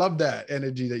I love that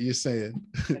energy that you're saying.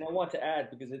 And I want to add,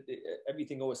 because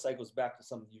everything always cycles back to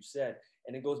something you said,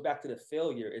 and it goes back to the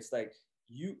failure. It's like,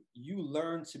 you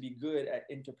learn to be good at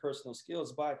interpersonal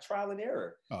skills by trial and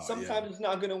error. Sometimes it's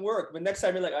not going to work, but next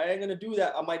time you're like, I ain't going to do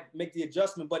that. I might make the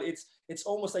adjustment, but it's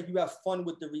almost like you have fun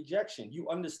with the rejection. You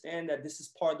understand that this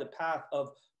is part of the path of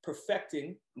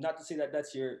perfecting, not to say that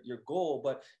that's your goal,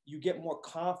 but you get more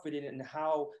confident in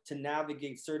how to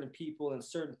navigate certain people and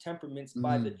certain temperaments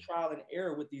by the trial and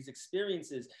error with these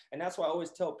experiences. And that's why I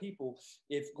always tell people,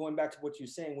 if going back to what you're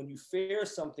saying, when you fear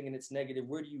something and it's negative,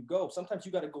 where do you go? Sometimes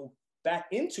you got to go back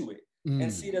into it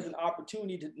and see it as an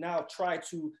opportunity to now try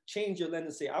to change your lens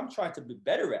and say, I'm trying to be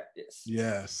better at this.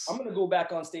 Yes. I'm going to go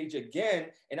back on stage again,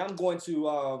 and I'm going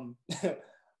to,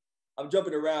 I'm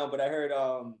jumping around, but I heard,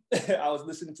 I was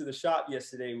listening to The Shop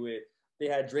yesterday they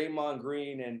had Draymond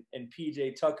Green and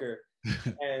PJ Tucker.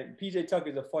 And PJ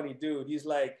Tucker's a funny dude. He's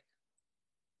like,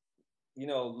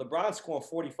 LeBron's scoring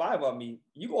 45 on me.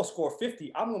 You gonna score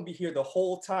 50. I'm gonna be here the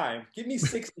whole time. Give me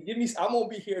 60. I'm gonna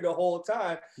be here the whole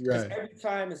time. Because every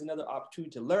time is another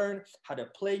opportunity to learn how to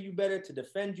play you better, to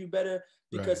defend you better.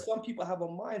 Because some people have a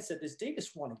mindset that they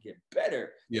just want to get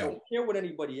better. They don't care what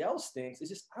anybody else thinks. It's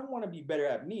just, I want to be better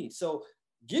at me. So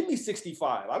give me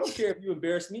 65. I don't care if you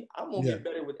embarrass me. I'm gonna get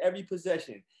better with every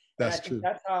possession. That's true.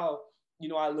 That's how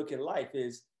I look at life.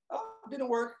 Is it didn't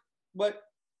work, but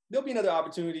there'll be another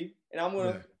opportunity, and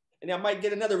and I might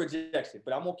get another rejection,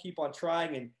 but I'm gonna keep on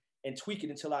trying and tweak it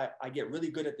until I get really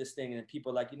good at this thing. And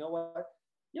people are like, you know what?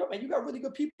 Yo, man, you got really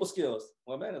good people skills.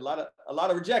 Well, man, a lot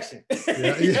of rejection.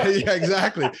 Yeah,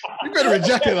 exactly. You've been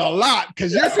rejected a lot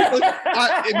because you're people,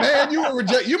 man, you were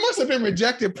rejected. You must have been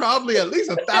rejected probably at least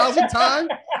 1,000 times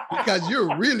because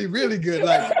you're really, really good.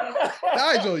 Like,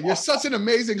 Nigel, you're such an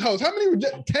amazing host. How many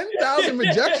 10,000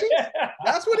 rejections?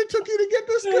 That's what it took you to get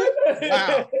this good?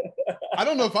 Wow. I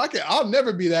don't know if I'll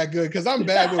never be that good because I'm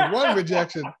bad with one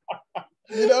rejection.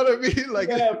 You know what I mean? Like,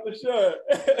 yeah, for sure.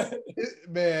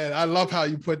 Man, I love how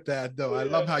you put that though. I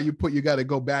love Yeah. how you put, you got to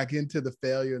go back into the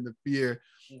failure and the fear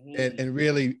and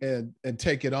really, and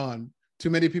take it on. Too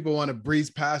many people want to breeze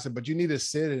past it, but you need to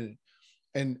sit in it.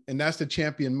 And that's the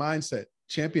champion mindset.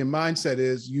 Champion mindset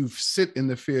is you sit in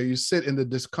the fear, you sit in the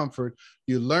discomfort,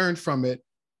 you learn from it,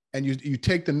 and you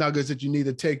take the nuggets that you need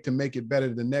to take to make it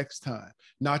better the next time.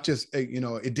 Not just,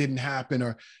 it didn't happen,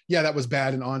 or yeah, that was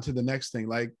bad, and on to the next thing.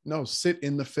 Like, no, sit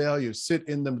in the failure, sit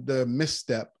in the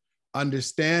misstep,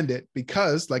 understand it,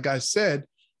 because like I said,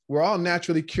 we're all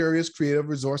naturally curious, creative,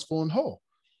 resourceful, and whole.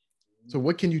 So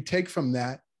what can you take from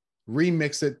that,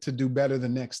 remix it to do better the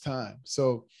next time?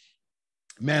 So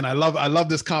man, I love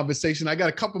this conversation. I got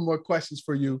a couple more questions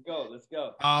for you. Let's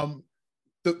go.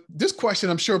 This question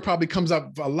I'm sure probably comes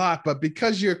up a lot, but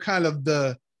because you're kind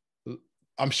of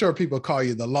I'm sure people call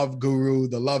you the love guru,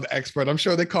 the love expert. I'm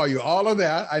sure they call you all of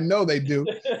that. I know they do.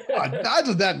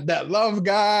 Nigel's that love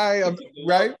guy,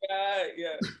 right? Love guy,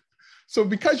 yeah. So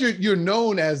because you're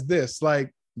known as this,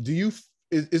 like,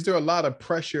 is there a lot of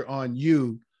pressure on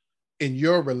you in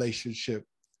your relationship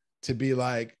to be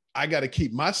like, I got to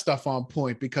keep my stuff on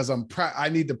point because I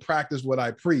need to practice what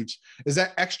I preach? Is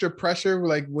that extra pressure,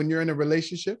 like when you're in a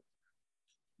relationship?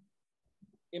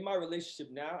 In my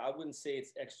relationship now, I wouldn't say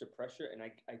it's extra pressure. And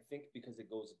I think because it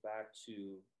goes back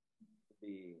to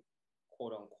the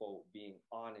quote unquote being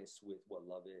honest with what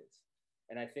love is.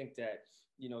 And I think that,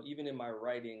 even in my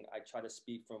writing, I try to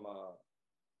speak from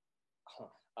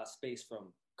a space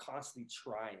from constantly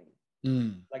trying.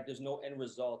 Like there's no end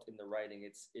result in the writing.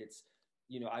 It's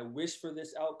I wish for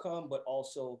this outcome, but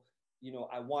also,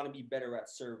 I want to be better at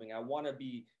serving. I want to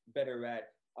be better at,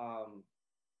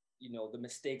 the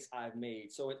mistakes I've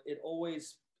made. So it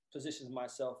always positions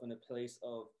myself in a place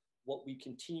of what we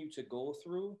continue to go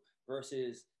through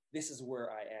versus this is where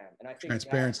I am. And I think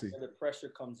transparency, that's where the pressure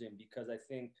comes in, because I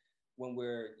think when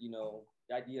we're,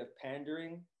 the idea of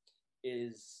pandering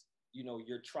is,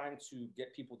 you're trying to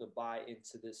get people to buy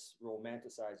into this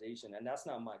romanticization. And that's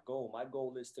not my goal. My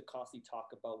goal is to constantly talk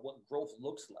about what growth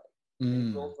looks like.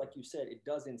 And growth, like you said, it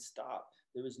doesn't stop.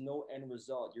 There is no end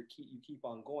result. You keep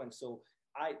on going. So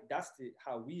that's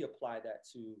how we apply that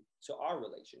to our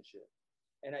relationship.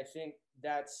 And I think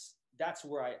that's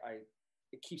where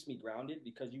it keeps me grounded,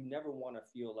 because you never want to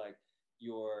feel like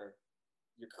you're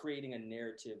creating a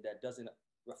narrative that doesn't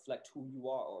reflect who you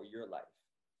are or your life.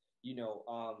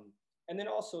 And then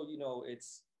also,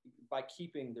 it's by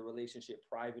keeping the relationship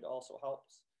private also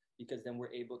helps, because then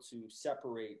we're able to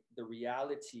separate the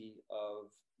reality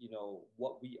of,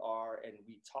 what we are, and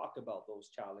we talk about those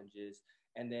challenges,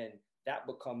 and then that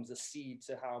becomes a seed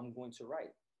to how I'm going to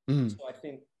write. So I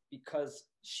think because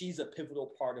she's a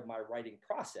pivotal part of my writing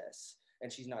process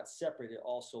and she's not separate, it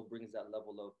also brings that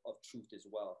level of truth as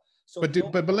well. So,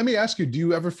 but let me ask you, do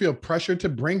you ever feel pressure to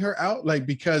bring her out? Like,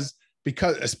 because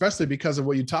especially because of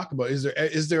what you talk about,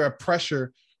 is there a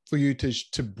pressure for you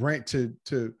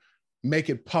to make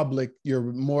it public? You're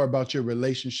more about your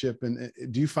relationship, and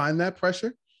do you find that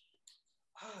pressure?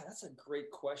 That's a great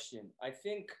question. I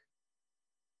think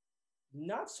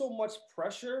not so much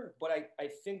pressure, but I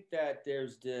think that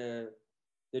there's the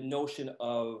notion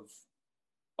of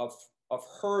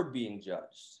her being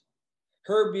judged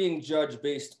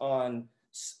based on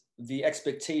the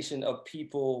expectation of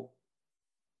people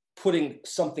putting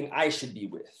something I should be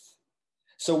with.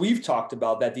 So we've talked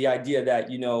about that, the idea that,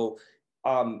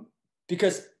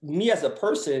 because me as a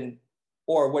person,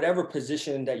 or whatever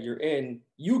position that you're in,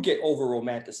 you get over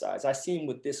romanticized. I see him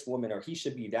with this woman, or he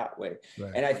should be that way.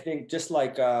 Right. And I think just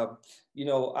like, I've,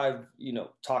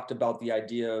 talked about the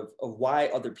idea of why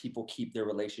other people keep their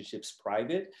relationships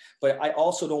private, but I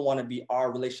also don't want to be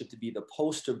our relationship to be the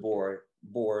poster board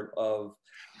of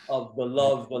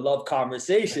the love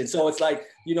conversation. So it's like,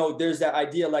 there's that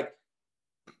idea, like,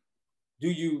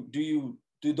 do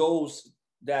those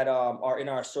that are in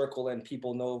our circle and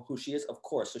people know who she is? Of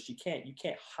course. So you can't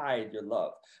hide your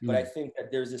love. But I think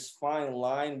that there's this fine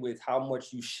line with how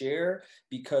much you share,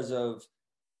 because of,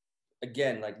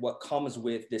 again, like what comes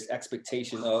with this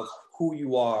expectation of who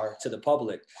you are to the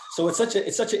public. So it's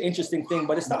such an interesting thing,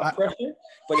 but it's not pressure,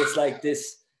 but it's like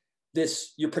this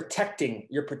you're protecting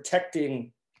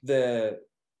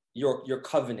your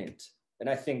covenant. And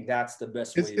I think that's the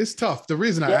best way. It's tough. The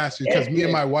reason I asked you, because me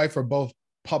and my wife are both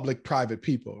public-private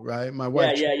people, right? My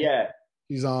wife,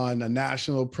 she's on a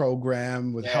national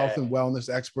program with health and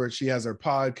wellness experts. She has her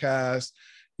podcast,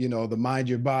 the Mind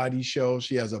Your Body show.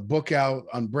 She has a book out,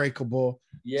 Unbreakable.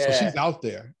 So she's out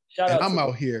there, and I'm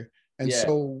out here. And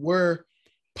so we're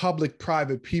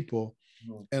public-private people.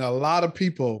 And a lot of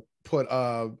people put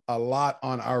a lot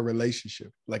on our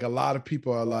relationship. Like a lot of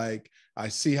people are like, I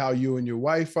see how you and your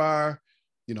wife are.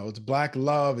 You know, it's Black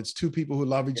love. It's two people who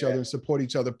love each other and support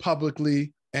each other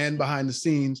publicly and behind the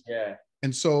scenes. Yeah.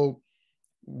 And so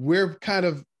we're kind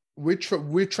of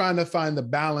we're trying to find the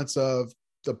balance of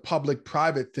the public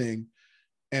private thing,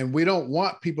 and we don't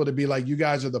want people to be like, you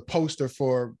guys are the poster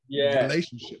for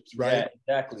relationships, right? Yeah,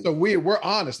 exactly. So we're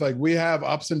honest, like we have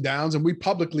ups and downs, and we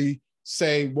publicly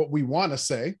say what we want to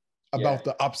say about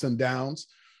the ups and downs,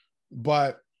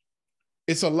 but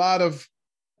it's a lot of,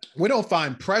 we don't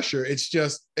find pressure. It's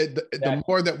just the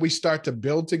more that we start to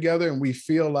build together and we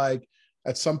feel like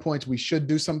at some points we should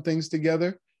do some things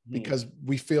together because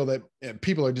we feel that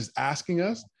people are just asking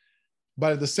us.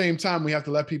 But at the same time, we have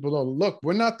to let people know, look,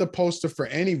 we're not the poster for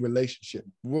any relationship.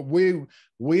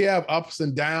 We have ups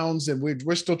and downs, and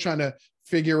we're still trying to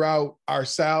figure out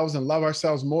ourselves and love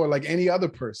ourselves more like any other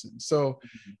person. So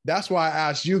that's why I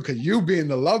asked you, because you being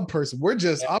the love person,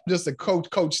 I'm just a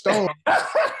Coach Stone.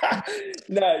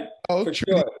 No, for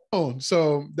sure.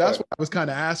 So that's why I was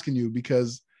kind of asking you,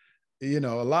 because you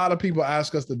know, a lot of people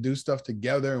ask us to do stuff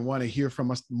together and want to hear from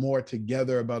us more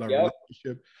together about our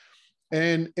relationship.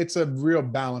 And it's a real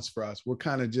balance for us. We're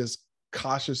kind of just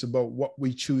cautious about what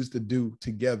we choose to do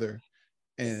together.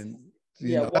 And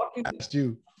you know,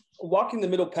 walking the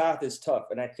middle path is tough.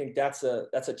 And I think that's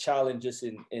a challenge just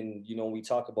in, you know, when we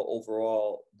talk about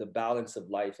overall the balance of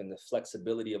life and the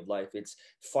flexibility of life, it's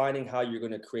finding how you're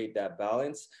going to create that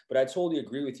balance. But I totally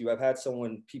agree with you. I've had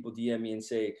people DM me and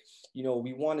say, you know,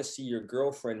 we want to see your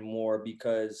girlfriend more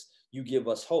because you give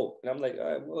us hope. And I'm like,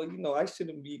 well, you know, I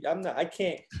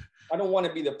don't want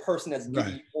to be the person that's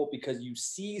giving you hope because you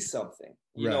see something,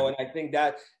 you know. And I think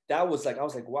that was like, I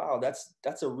was like, wow,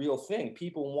 that's a real thing.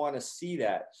 People want to see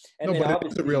that. And no, but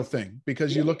it's a real thing,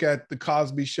 because you look at the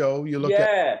Cosby Show, you look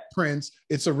at Prince,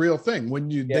 it's a real thing. When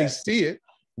they see it,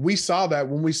 we saw that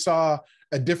when we saw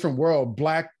A Different World,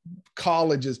 Black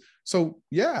colleges. So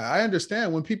yeah, I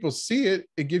understand when people see it,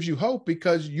 it gives you hope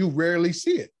because you rarely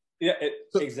see it. Yeah,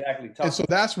 exactly. And so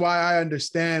that's why I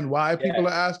understand why people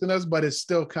are asking us, but it's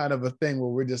still kind of a thing where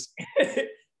we're just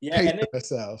pacing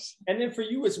ourselves. And then for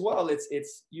you as well,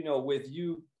 it's you know, with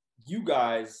you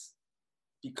guys,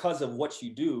 because of what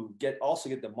you do, also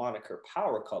get the moniker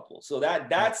power couple. So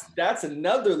that's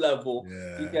another level,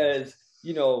 because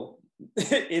you know,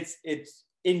 it's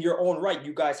in your own right.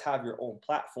 You guys have your own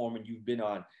platform, and you've been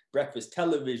on breakfast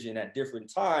television at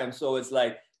different times. So it's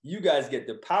like, you guys get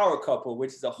the power couple,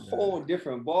 which is a whole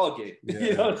different ballgame.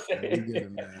 You know what I'm saying? We get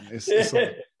it, man. It's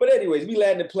like, but anyways, we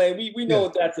land the plane. We know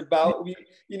what that's about.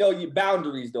 You know, your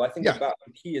boundaries, though. I think the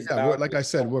key is boundaries. Like I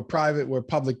said, we're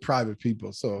public-private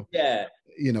people. So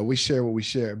you know, we share what we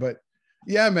share. But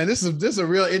yeah, man, this is a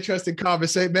real interesting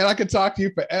conversation, man. I could talk to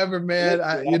you forever,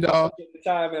 man. You know, the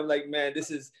time, and I'm like, man,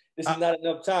 this is not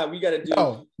enough time. We got to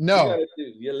do. No.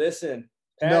 You listen,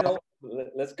 panel.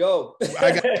 Let's go.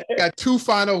 I got two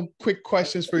final quick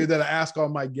questions for you that I ask all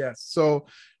my guests. So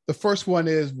the first one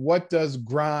is, what does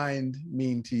grind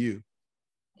mean to you?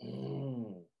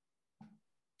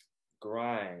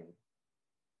 Grind.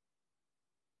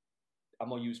 I'm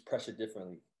going to use pressure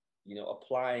differently. You know,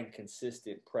 applying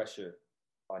consistent pressure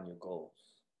on your goals.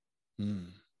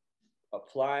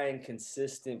 Applying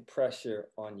consistent pressure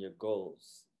on your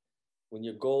goals. When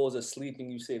your goals are sleeping,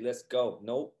 you say, let's go.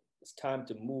 Nope. It's time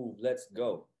to move. Let's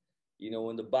go. You know,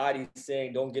 when the body's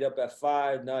saying, don't get up at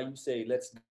 5, now you say,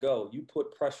 let's go. You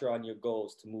put pressure on your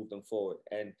goals to move them forward,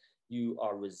 and you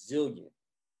are resilient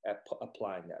at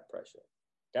applying that pressure.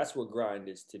 That's what grind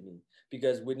is to me.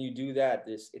 Because when you do that,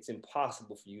 it's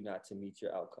impossible for you not to meet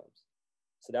your outcomes.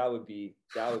 So that would be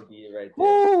it right there.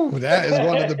 Ooh, that is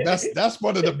one of the best. That's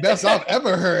one of the best I've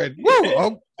ever heard.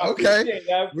 Woo, okay.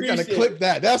 We're going to clip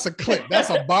that. That's a clip. That's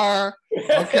a bar.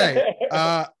 Okay.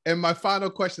 And my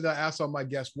final question that I ask all my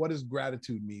guests, what does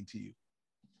gratitude mean to you?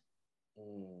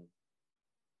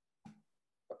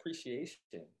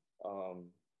 Appreciation.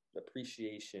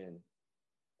 Appreciation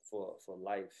for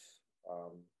life,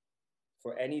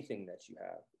 for anything that you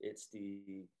have.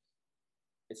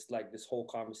 It's like this whole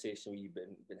conversation we've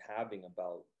been having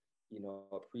about, you know,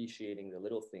 appreciating the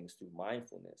little things through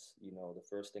mindfulness. You know, the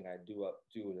first thing I do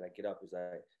when I get up is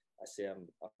I say I'm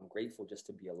grateful just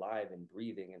to be alive and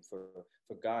breathing, and for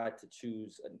God to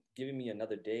choose giving me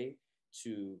another day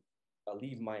to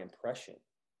leave my impression.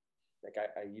 Like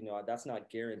I you know, that's not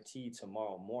guaranteed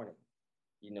tomorrow morning.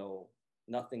 You know,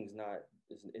 nothing's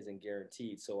isn't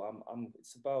guaranteed. So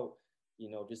it's about, you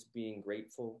know, just being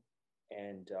grateful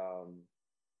and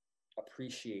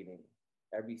appreciating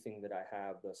everything that I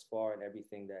have thus far and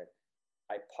everything that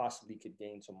I possibly could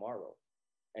gain tomorrow.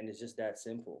 And it's just that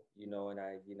simple, and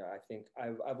I think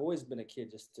I've always been a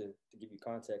kid, just to give you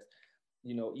context,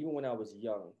 even when I was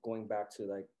young, going back to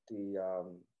like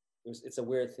it's a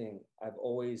weird thing. I've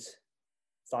always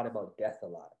thought about death a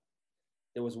lot.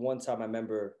 There was one time I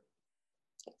remember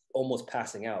almost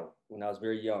passing out when I was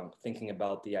very young, thinking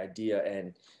about the idea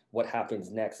and what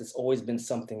happens next. It's always been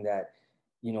something that,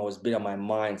 has been on my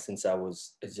mind since I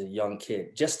was as a young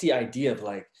kid. Just the idea of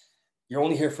like, you're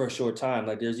only here for a short time.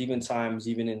 Like there's even times,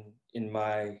 even in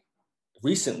my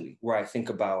recently, where I think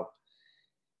about,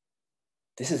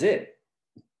 this is it,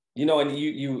 and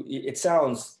it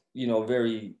sounds,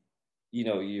 very,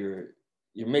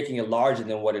 you're making it larger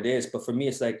than what it is. But for me,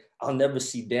 it's like, I'll never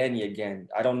see Danny again.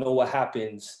 I don't know what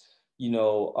happens,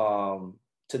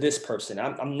 to this person.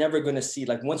 I'm never going to see,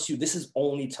 like, this is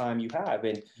only time you have.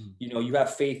 And, you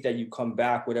have faith that you come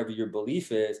back, whatever your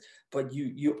belief is, but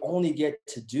you only get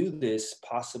to do this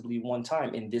possibly one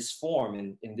time in this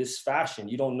form, in this fashion.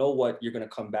 You don't know what you're going to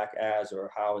come back as,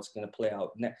 or how it's going to play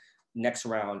out next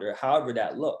round, or however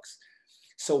that looks.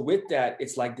 So with that,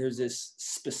 it's like there's this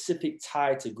specific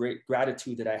tie to great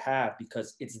gratitude that I have,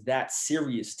 because it's that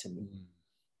serious to me.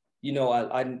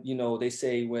 They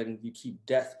say when you keep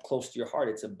death close to your heart,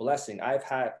 it's a blessing. I've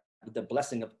had the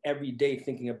blessing of every day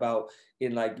thinking about,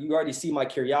 in like, you already see my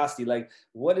curiosity, like,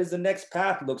 what is the next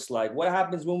path looks like? What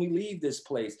happens when we leave this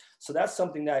place? So that's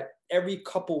something that every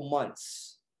couple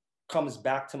months comes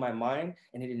back to my mind,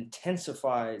 and it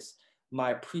intensifies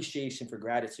my appreciation for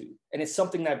gratitude. And it's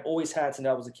something that I've always had since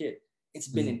I was a kid. It's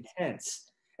been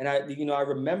intense. And I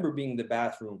remember being in the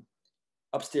bathroom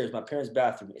upstairs, my parents'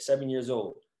 bathroom, 7 years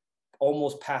old,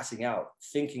 almost passing out,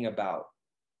 thinking about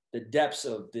the depths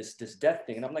of this death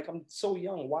thing. And I'm like, I'm so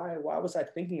young. Why was I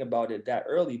thinking about it that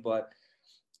early? But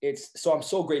so I'm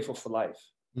so grateful for life.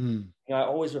 I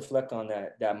always reflect on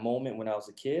that moment when I was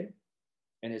a kid,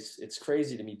 and it's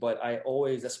crazy to me, but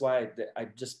that's why I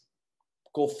just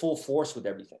go full force with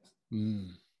everything.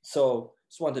 So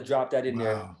just wanted to drop that in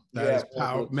there. That is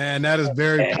powerful, man. That is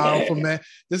very powerful, man.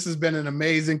 This has been an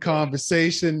amazing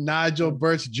conversation. Nigel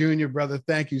Birch Jr., brother,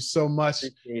 thank you so much.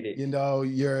 Appreciate it.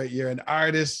 You're an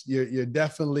artist. You're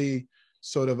definitely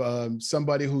sort of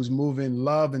somebody who's moving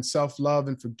love and self-love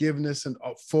and forgiveness and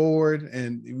forward.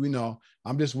 And,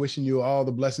 I'm just wishing you all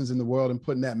the blessings in the world and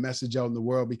putting that message out in the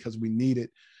world, because we need it.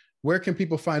 Where can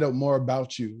people find out more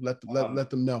about you? Let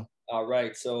them know. All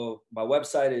right. So my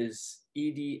website is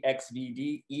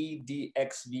edxvd,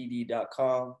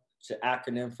 edxvd.com. It's an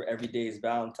acronym for Every Day is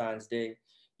Valentine's Day.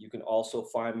 You can also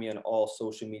find me on all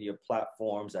social media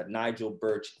platforms at Nigel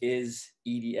Birch is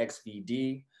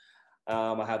edxvd.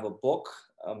 I have a book,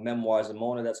 Memoirs of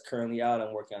Mona, that's currently out.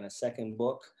 I'm working on a second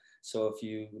book. So if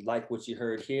you like what you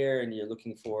heard here and you're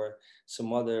looking for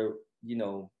some other,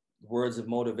 words of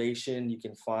motivation, you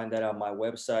can find that on my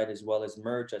website, as well as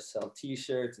merch. I sell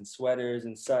t-shirts and sweaters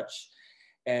and such.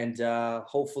 And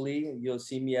hopefully you'll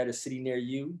see me at a city near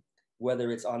you, whether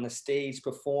it's on the stage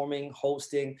performing,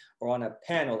 hosting, or on a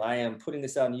panel. I am putting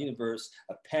this out in the universe,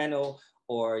 a panel,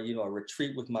 or a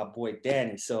retreat with my boy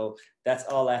Danny. So that's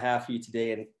all I have for you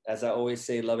today. And as I always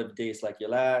say, love every day is like your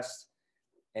last,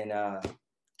 and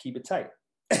keep it tight.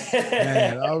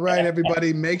 Man, all right,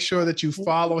 everybody, make sure that you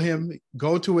follow him,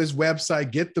 go to his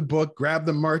website, get the book, grab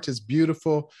the merch. It's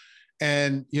beautiful.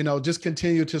 And, just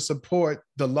continue to support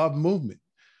the love movement.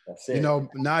 That's it.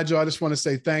 Nigel, I just want to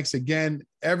say thanks again.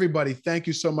 Everybody, thank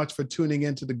you so much for tuning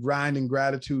into the Grind and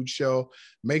Gratitude Show.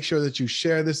 Make sure that you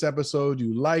share this episode,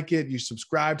 you like it, you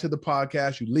subscribe to the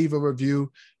podcast, you leave a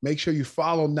review. Make sure you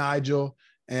follow Nigel.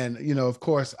 And, of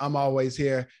course, I'm always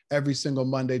here every single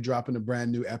Monday dropping a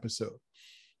brand new episode.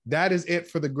 That is it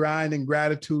for the Grind and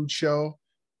Gratitude Show.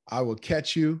 I will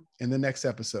catch you in the next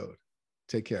episode.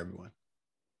 Take care, everyone.